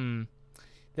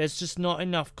 there's just not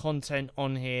enough content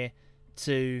on here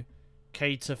to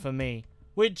cater for me,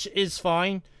 which is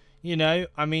fine. You know,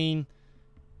 I mean,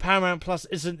 Paramount Plus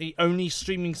isn't the only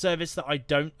streaming service that I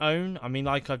don't own. I mean,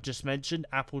 like I've just mentioned,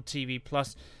 Apple TV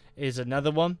Plus is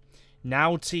another one.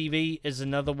 Now TV is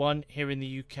another one here in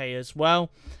the UK as well.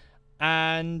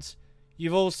 And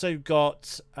you've also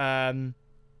got,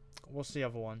 what's the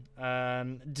other one?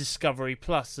 Discovery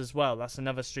Plus as well. That's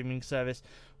another streaming service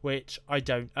which I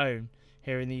don't own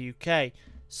here in the UK.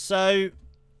 So,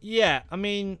 yeah, I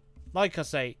mean, like I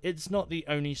say, it's not the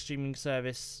only streaming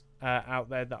service out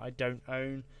there that I don't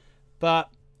own. But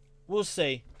we'll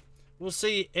see. We'll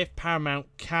see if Paramount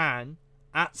can,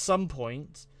 at some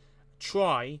point,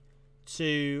 try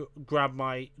to grab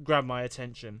my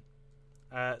attention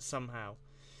somehow.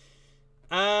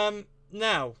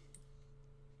 Now,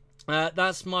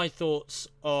 that's my thoughts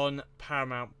on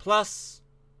Paramount Plus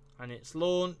and its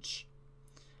launch.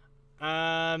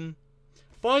 By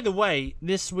the way,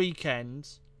 this weekend,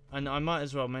 and I might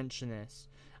as well mention this,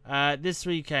 this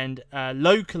weekend,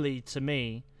 locally to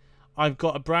me, I've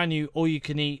got a brand new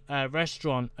all-you-can-eat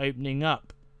restaurant opening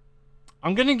up.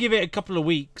 I'm going to give it a couple of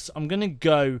weeks. I'm going to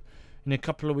go in a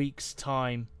couple of weeks'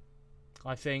 time,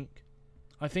 I think.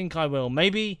 I think I will.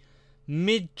 Maybe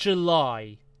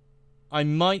mid-July. I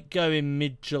might go in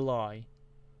mid-July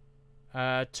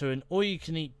to an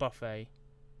all-you-can-eat buffet.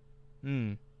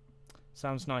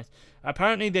 Sounds nice.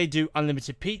 Apparently they do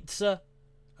unlimited pizza.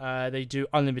 They do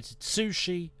unlimited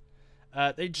sushi.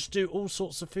 They just do all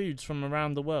sorts of foods from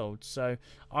around the world. So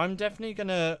I'm definitely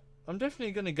gonna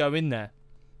go in there.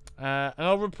 And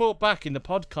I'll report back in the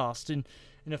podcast in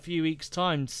a few weeks'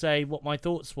 time to say what my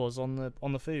thoughts was on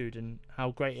the food and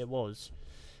how great it was,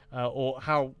 or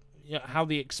how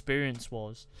the experience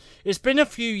was. It's been a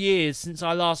few years since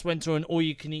I last went to an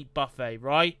all-you-can-eat buffet,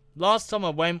 right? Last time I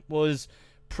went was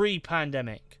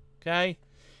pre-pandemic, okay?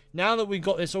 Now that we've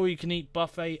got this all-you-can-eat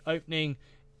buffet opening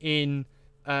in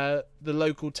the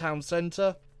local town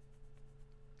centre,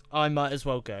 I might as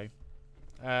well go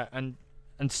and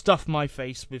stuff my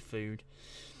face with food.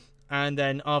 And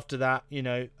then after that, you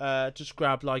know, just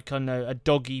grab, like, I don't know, a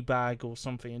doggy bag or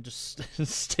something and just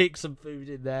stick some food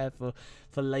in there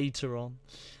for later on.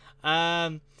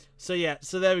 So, yeah,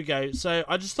 so there we go. So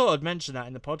I just thought I'd mention that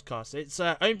in the podcast. It's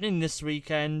opening this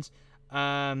weekend.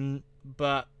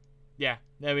 But, yeah,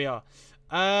 there we are.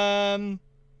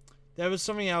 There was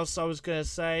something else I was going to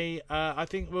say. I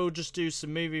think we'll just do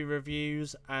some movie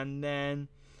reviews, and then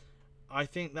I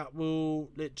think that will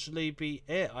literally be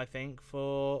it, I think,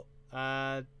 for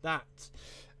that.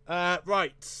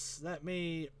 Right, let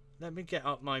me get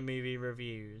up my movie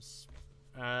reviews.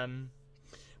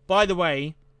 By the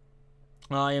way,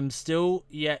 I am still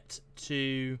yet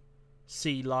to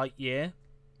see Lightyear.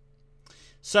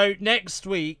 So next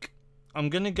week, I'm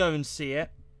going to go and see it.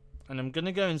 And I'm going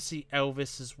to go and see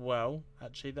Elvis as well.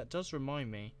 Actually, that does remind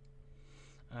me.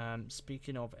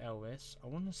 Speaking of Elvis, I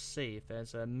want to see if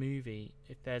there's a movie,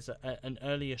 if there's an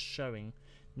earlier showing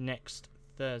next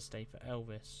Thursday for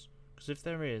Elvis. Because if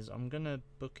there is, I'm going to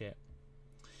book it.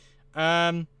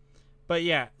 But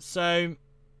yeah, so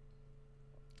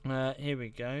here we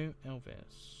go.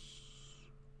 Elvis.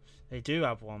 They do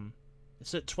have one.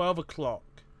 It's at 12 o'clock.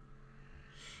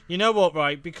 You know what,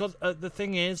 right? Because the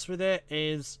thing is with it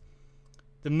is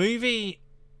the movie,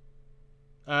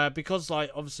 because, like,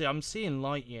 obviously I'm seeing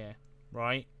Lightyear,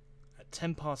 right, at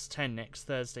 10:10 next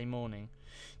Thursday morning.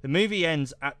 The movie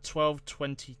ends at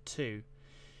 12:22.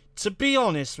 To be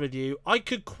honest with you, I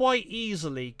could quite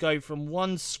easily go from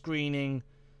one screening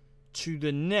to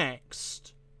the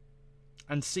next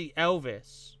and see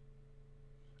Elvis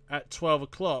at 12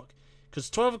 o'clock. Because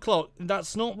 12 o'clock,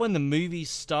 that's not when the movie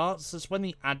starts, that's when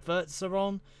the adverts are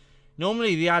on.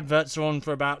 Normally the adverts are on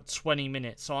for about 20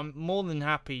 minutes, so I'm more than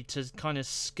happy to kind of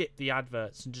skip the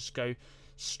adverts and just go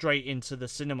straight into the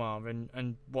cinema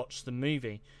and watch the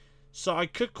movie. So I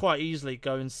could quite easily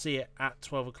go and see it at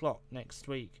 12 o'clock next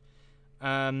week.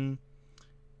 And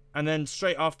then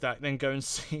straight after that, then go and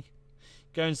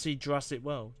see Jurassic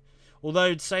World.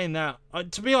 Although, saying that,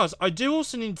 to be honest, I do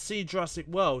also need to see Jurassic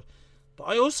World, but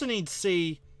I also need to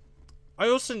see...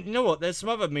 you know what, there's some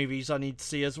other movies I need to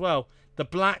see as well. The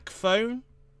Black Phone,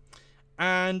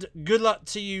 and Good Luck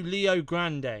to You, Leo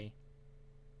Grande.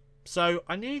 So,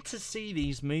 I need to see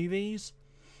these movies.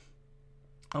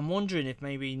 I'm wondering if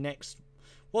maybe next...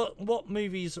 What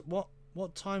movies...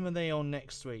 What time are they on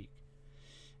next week?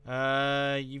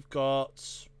 You've got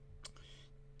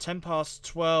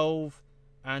 12:10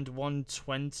 and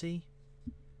 1:20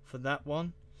 for that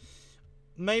one.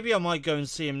 Maybe I might go and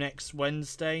see him next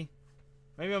Wednesday.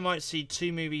 Maybe I might see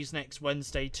 2 movies next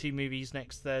Wednesday, 2 movies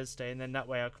next Thursday, and then that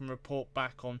way I can report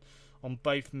back on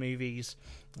both movies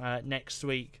next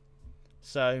week.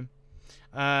 So,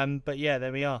 but yeah,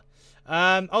 there we are.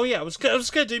 Oh yeah, I was going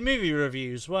to do movie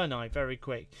reviews, weren't I? Very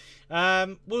quick.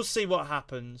 We'll see what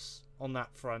happens on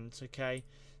that front, okay?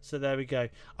 So there we go.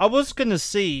 I was going to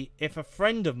see if a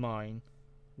friend of mine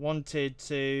wanted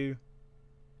to...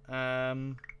 there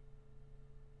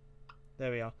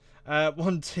we are.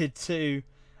 Wanted to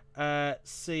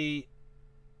see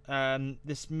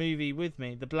this movie with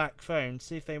me, The Black Phone.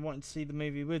 See if they wanted to see the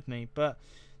movie with me, but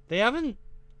they haven't.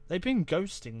 They've been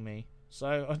ghosting me,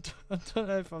 so I don't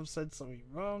know if I've said something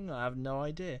wrong. I have no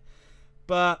idea,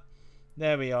 but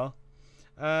there we are.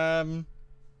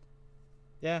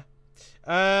 Yeah.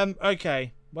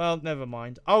 Okay. Well, never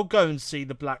mind. I'll go and see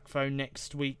The Black Phone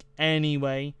next week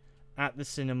anyway at the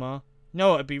cinema.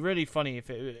 No, it'd be really funny if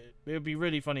it would be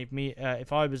really funny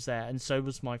if I was there and so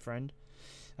was my friend.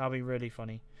 That'd be really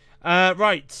funny.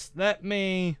 Right, let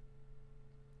me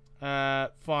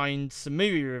find some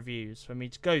movie reviews for me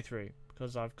to go through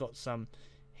because I've got some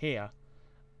here.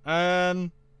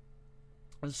 So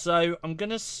I'm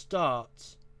gonna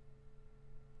start.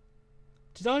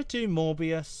 Did I do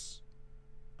Morbius?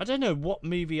 I don't know what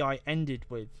movie I ended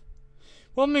with.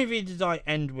 What movie did I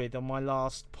end with on my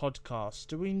last podcast?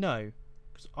 Do we know?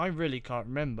 Because I really can't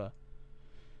remember.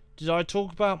 Did I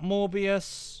talk about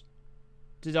Morbius?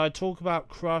 Did I talk about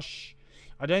Crush?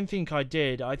 I don't think I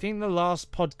did. I think the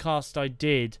last podcast I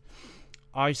did,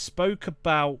 I spoke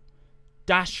about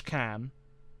Dashcam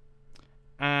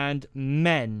and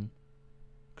Men.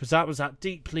 Because that was that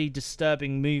deeply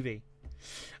disturbing movie.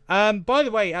 By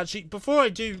the way, actually, before I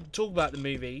do talk about the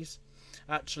movies,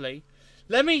 actually,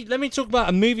 let me talk about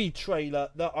a movie trailer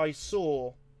that I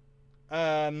saw.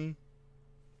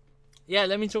 Yeah,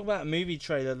 let me talk about a movie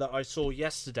trailer that I saw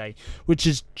yesterday, which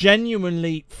is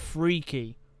genuinely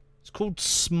freaky. It's called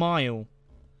Smile.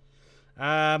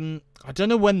 I don't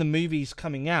know when the movie's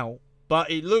coming out,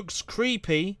 but it looks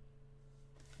creepy.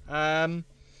 Yeah,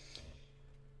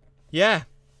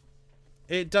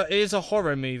 it is a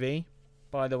horror movie,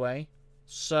 by the way.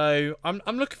 So I'm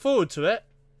looking forward to it,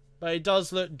 but it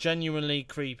does look genuinely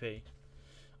creepy.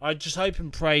 I just hope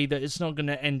and pray that it's not going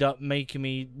to end up making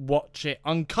me watch it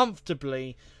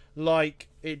uncomfortably like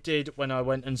it did when I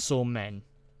went and saw Men.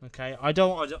 Okay? I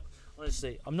don't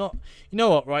honestly, I'm not... You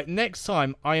know what, right? Next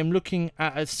time I am looking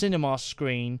at a cinema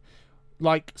screen,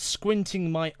 like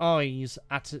squinting my eyes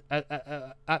at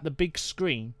the big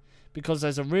screen, because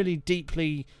there's a really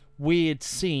deeply weird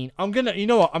scene. You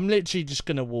know what? I'm literally just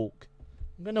going to walk.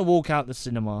 I'm going to walk out the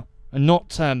cinema and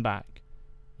not turn back.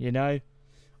 You know?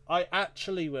 I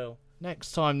actually will.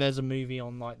 Next time there's a movie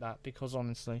on like that, because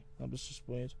honestly, that was just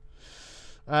weird.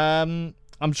 I'm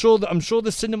sure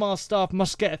the cinema staff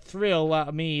must get a thrill out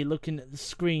of me looking at the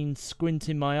screen,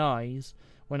 squinting my eyes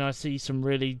when I see some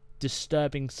really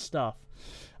disturbing stuff.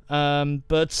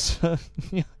 But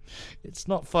it's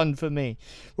not fun for me.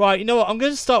 Right, you know what? I'm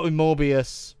going to start with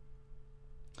Morbius.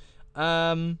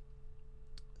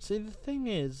 See, the thing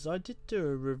is, I did do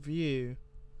a review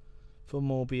for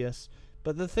Morbius.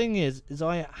 But the thing is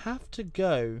I have to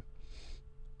go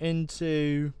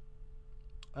into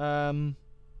yeah,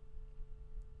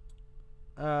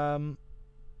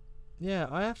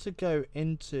 I have to go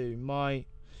into my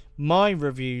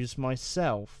reviews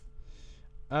myself.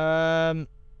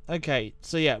 Okay,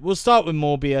 so yeah, we'll start with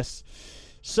Morbius.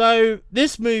 So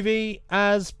this movie,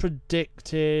 as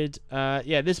predicted,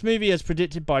 this movie, as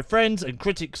predicted by friends and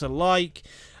critics alike,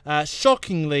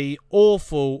 shockingly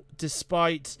awful,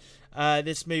 despite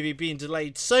this movie being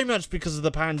delayed so much because of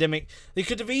the pandemic. They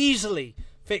could have easily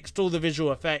fixed all the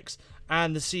visual effects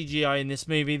and the CGI in this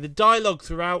movie. The dialogue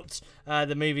throughout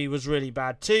the movie was really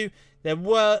bad too. There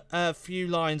were a few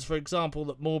lines, for example,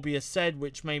 that Morbius said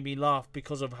which made me laugh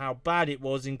because of how bad it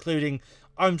was, including,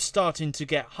 "I'm starting to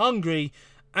get hungry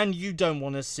and you don't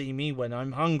want to see me when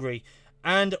I'm hungry,"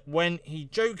 and when he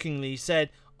jokingly said,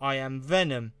 "I am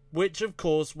Venom," which of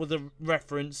course was a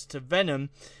reference to Venom.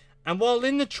 And while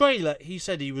in the trailer he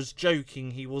said he was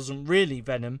joking, he wasn't really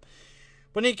Venom,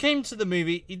 when it came to the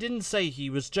movie he didn't say he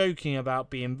was joking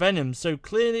about being Venom, so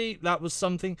clearly that was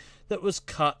something that was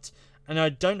cut, and I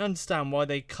don't understand why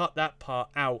they cut that part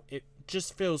out. It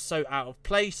just feels so out of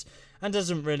place and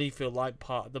doesn't really feel like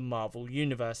part of the Marvel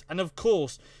universe. And of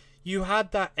course, you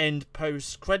had that end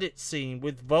post-credit scene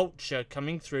with Vulture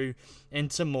coming through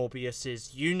into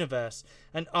Morbius's universe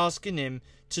and asking him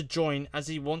to join as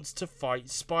he wants to fight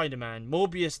Spider-Man.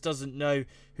 Morbius doesn't know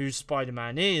who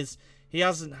Spider-Man is. He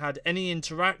hasn't had any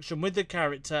interaction with the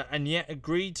character and yet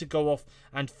agreed to go off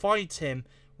and fight him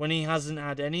when he hasn't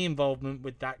had any involvement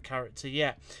with that character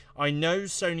yet. I know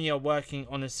Sony are working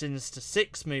on a Sinister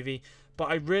Six movie,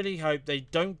 but I really hope they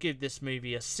don't give this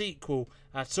movie a sequel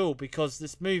at all, because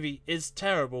this movie is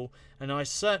terrible, and I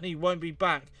certainly won't be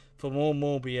back for more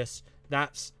Morbius,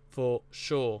 that's for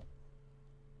sure.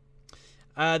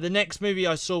 The next movie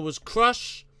I saw was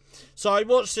Crush. So I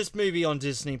watched this movie on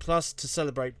Disney Plus to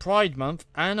celebrate Pride Month,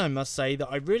 and I must say that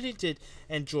I really did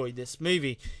enjoy this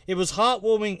movie. It was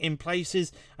heartwarming in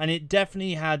places, and it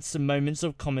definitely had some moments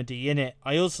of comedy in it.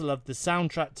 I also loved the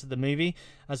soundtrack to the movie,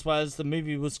 as well as the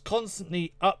movie was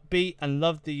constantly upbeat, and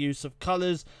loved the use of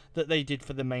colours that they did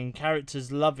for the main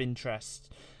character's love interest.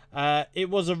 It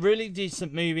was a really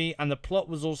decent movie, and the plot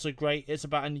was also great. It's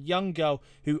about a young girl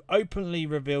who openly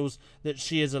reveals that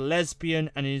she is a lesbian,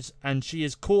 and she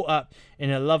is caught up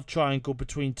in a love triangle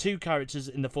between two characters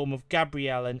in the form of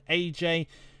Gabrielle and AJ.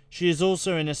 She is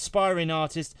also an aspiring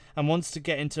artist and wants to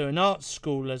get into an art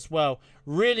school as well.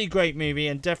 Really great movie,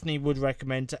 and definitely would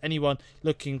recommend to anyone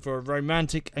looking for a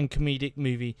romantic and comedic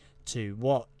movie to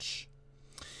watch.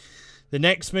 The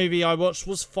next movie I watched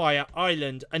was Fire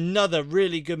Island, another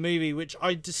really good movie which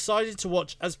I decided to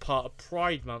watch as part of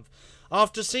Pride Month.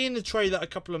 After seeing the trailer a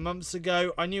couple of months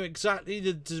ago, I knew exactly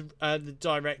the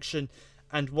direction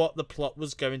and what the plot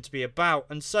was going to be about,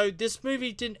 and so this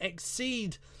movie didn't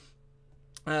exceed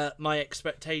my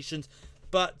expectations,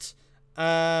 but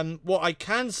what I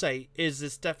can say is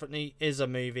this definitely is a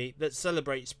movie that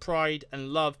celebrates pride and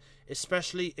love,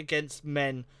 especially against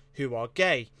men who are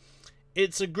gay.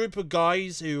 It's a group of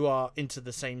guys who are into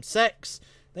the same sex.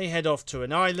 They head off to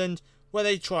an island where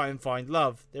they try and find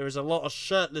love. There is a lot of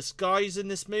shirtless guys in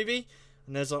this movie,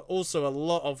 and there's also a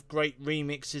lot of great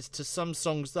remixes to some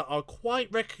songs that are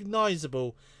quite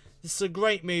recognisable. This is a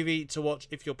great movie to watch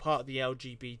if you're part of the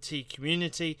LGBT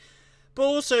community, but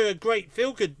also a great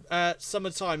feel-good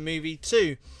summertime movie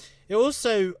too. It's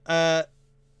also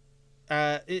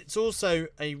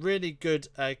a really good.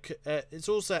 It's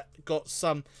also got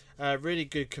some really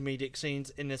good comedic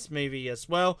scenes in this movie as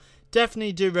well.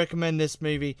 Definitely do recommend this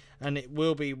movie, and it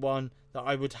will be one that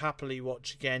I would happily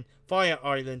watch again. Fire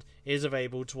Island is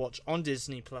available to watch on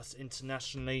Disney Plus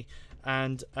internationally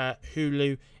and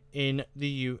Hulu in the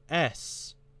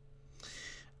US.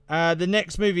 The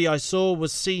next movie I saw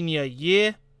was Senior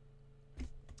Year.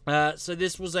 So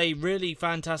this was a really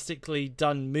fantastically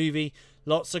done movie.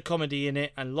 Lots of comedy in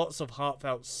it and lots of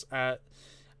heartfelt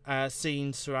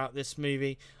scenes throughout this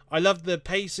movie. I loved the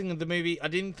pacing of the movie. I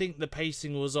didn't think the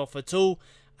pacing was off at all.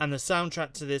 And the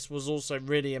soundtrack to this was also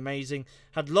really amazing.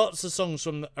 Had lots of songs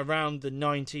from around the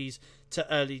 90s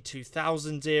to early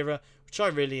 2000s era, which I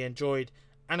really enjoyed.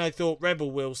 And I thought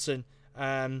Rebel Wilson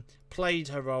played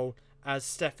her role as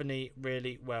Stephanie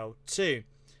really well too.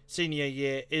 Senior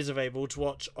Year is available to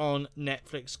watch on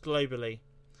Netflix globally.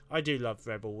 I do love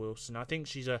Rebel Wilson. I think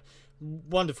she's a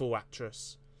wonderful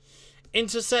actress.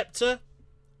 Interceptor.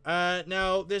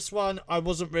 Now, this one, I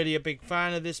wasn't really a big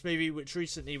fan of this movie, which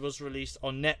recently was released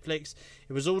on Netflix.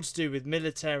 It was all to do with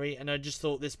military, and I just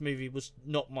thought this movie was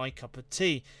not my cup of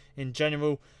tea in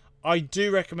general. I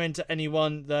do recommend to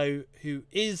anyone, though, who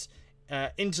is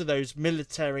into those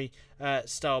military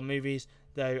style movies,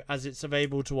 though, as it's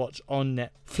available to watch on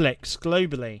Netflix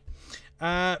globally.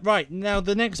 Right, now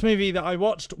the next movie that I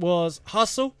watched was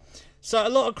Hustle. So a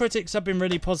lot of critics have been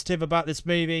really positive about this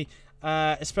movie,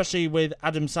 especially with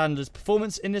Adam Sandler's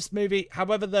performance in this movie.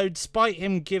 However, though, despite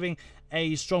him giving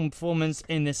a strong performance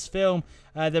in this film,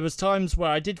 there was times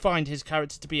where I did find his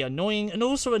character to be annoying, and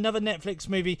also another Netflix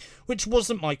movie which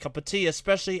wasn't my cup of tea,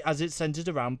 especially as it centered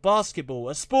around basketball,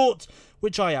 a sport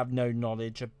which I have no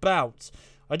knowledge about.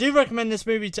 I do recommend this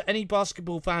movie to any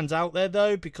basketball fans out there,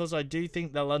 though, because I do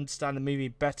think they'll understand the movie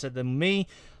better than me.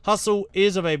 Hustle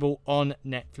is available on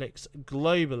Netflix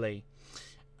globally.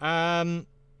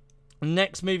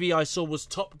 Next movie I saw was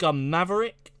Top Gun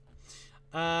Maverick.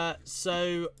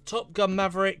 So Top Gun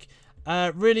Maverick,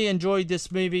 really enjoyed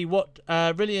this movie.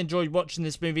 Really enjoyed watching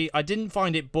this movie. I didn't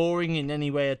find it boring in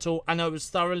any way at all, and I was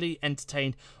thoroughly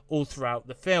entertained all throughout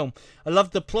the film. I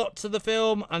loved the plot to the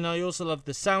film, and I also loved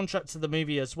the soundtrack to the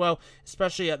movie as well,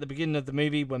 especially at the beginning of the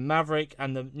movie when Maverick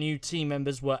and the new team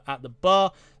members were at the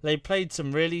bar. They played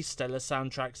some really stellar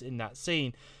soundtracks in that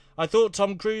scene. I thought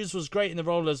Tom Cruise was great in the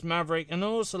role as Maverick, and I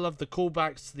also loved the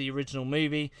callbacks to the original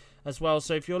movie as well.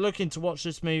 So if you're looking to watch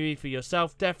this movie for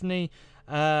yourself, definitely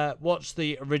watch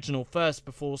the original first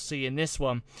before seeing this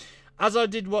one. As I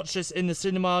did watch this in the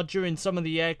cinema, during some of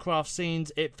the aircraft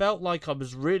scenes, it felt like I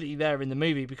was really there in the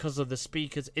movie because of the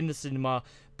speakers in the cinema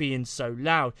being so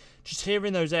loud. Just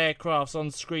hearing those aircrafts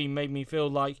on screen made me feel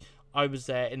like I was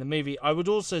there in the movie. I would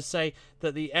also say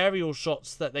that the aerial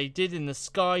shots that they did in the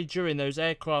sky during those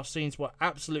aircraft scenes were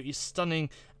absolutely stunning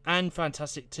and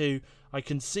fantastic too. I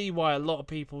can see why a lot of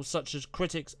people, such as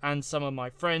critics and some of my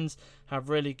friends, have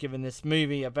really given this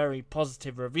movie a very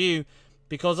positive review,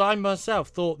 because I myself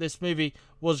thought this movie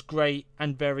was great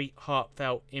and very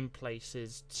heartfelt in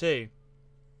places too.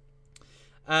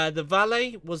 The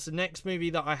Valet was the next movie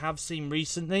that I have seen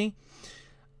recently.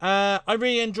 I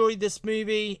really enjoyed this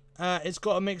movie. It's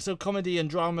got a mix of comedy and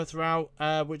drama throughout,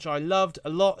 which I loved a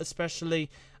lot, especially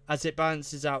as it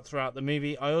balances out throughout the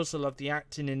movie. I also love the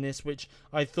acting in this, which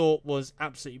I thought was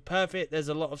absolutely perfect. There's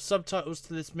a lot of subtitles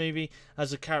to this movie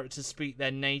as the characters speak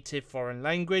their native foreign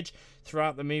language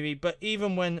throughout the movie, but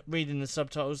even when reading the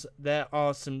subtitles, there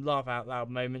are some laugh out loud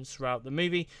moments throughout the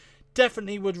movie.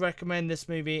 Definitely would recommend this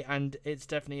movie, and it's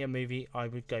definitely a movie I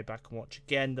would go back and watch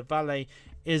again. The Valet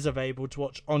is available to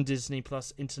watch on Disney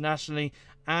Plus internationally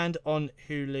and on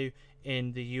Hulu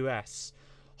in the US.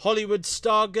 Hollywood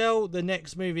Stargirl, the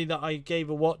next movie that I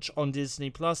gave a watch on Disney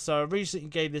Plus. So I recently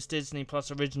gave this Disney Plus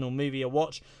original movie a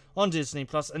watch on Disney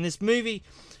Plus, and this movie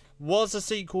was a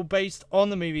sequel based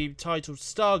on the movie titled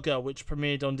Stargirl, which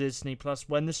premiered on Disney Plus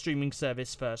when the streaming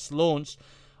service first launched.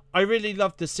 I really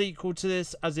loved the sequel to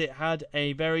this, as it had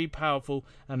a very powerful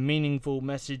and meaningful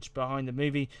message behind the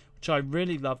movie, which I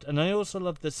really loved, and I also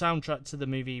loved the soundtrack to the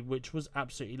movie, which was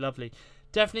absolutely lovely.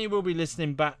 Definitely will be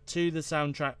listening back to the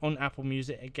soundtrack on Apple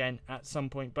Music again at some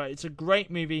point, but it's a great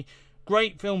movie,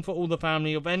 great film for all the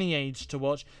family of any age to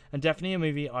watch, and definitely a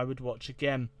movie I would watch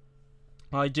again.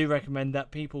 I do recommend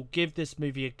that people give this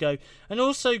movie a go, and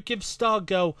also give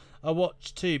Stargirl a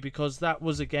watch too, because that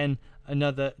was again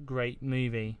another great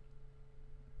movie.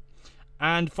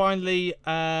 And finally,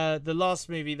 the last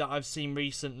movie that I've seen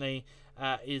recently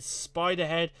is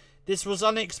Spiderhead. This was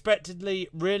unexpectedly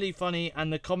really funny,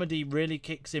 and the comedy really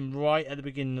kicks in right at the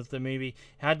beginning of the movie. It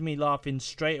had me laughing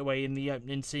straight away in the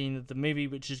opening scene of the movie,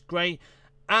 which is great.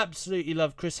 Absolutely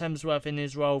love Chris Hemsworth in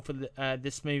his role for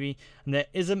this movie, and there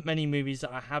isn't many movies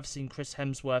that I have seen Chris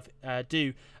Hemsworth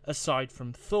do aside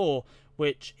from Thor,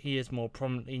 which he is more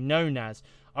prominently known as.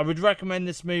 I would recommend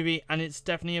this movie, and it's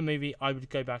definitely a movie I would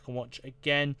go back and watch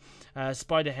again.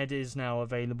 Spiderhead is now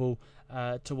available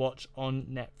to watch on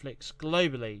Netflix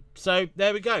globally. So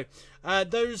there we go.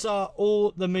 Those are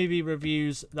all the movie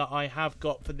reviews that I have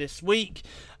got for this week.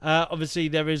 Obviously,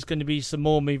 there is going to be some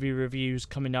more movie reviews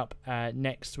coming up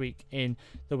next week in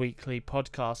the weekly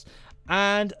podcast.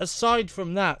 And aside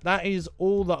from that, that is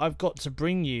all that I've got to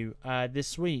bring you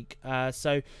this week.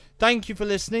 So thank you for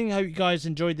listening. Hope you guys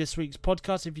enjoyed this week's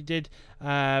podcast. If you did,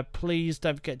 please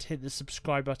don't forget to hit the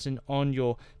subscribe button on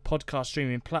your podcast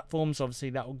streaming platforms.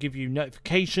 Obviously, that will give you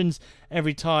notifications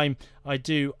every time I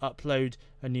do upload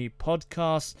a new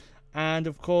podcast. And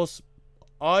of course,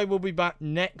 I will be back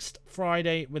next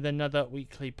Friday with another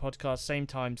weekly podcast, same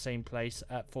time, same place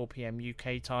at 4 p.m.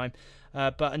 UK time.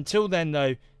 But until then,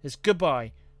 though, it's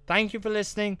goodbye. Thank you for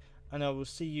listening, and I will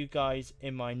see you guys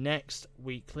in my next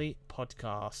weekly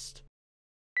podcast.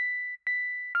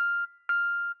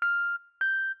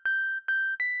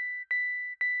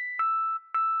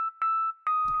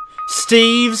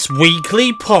 Steve's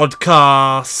Weekly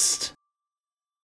Podcast.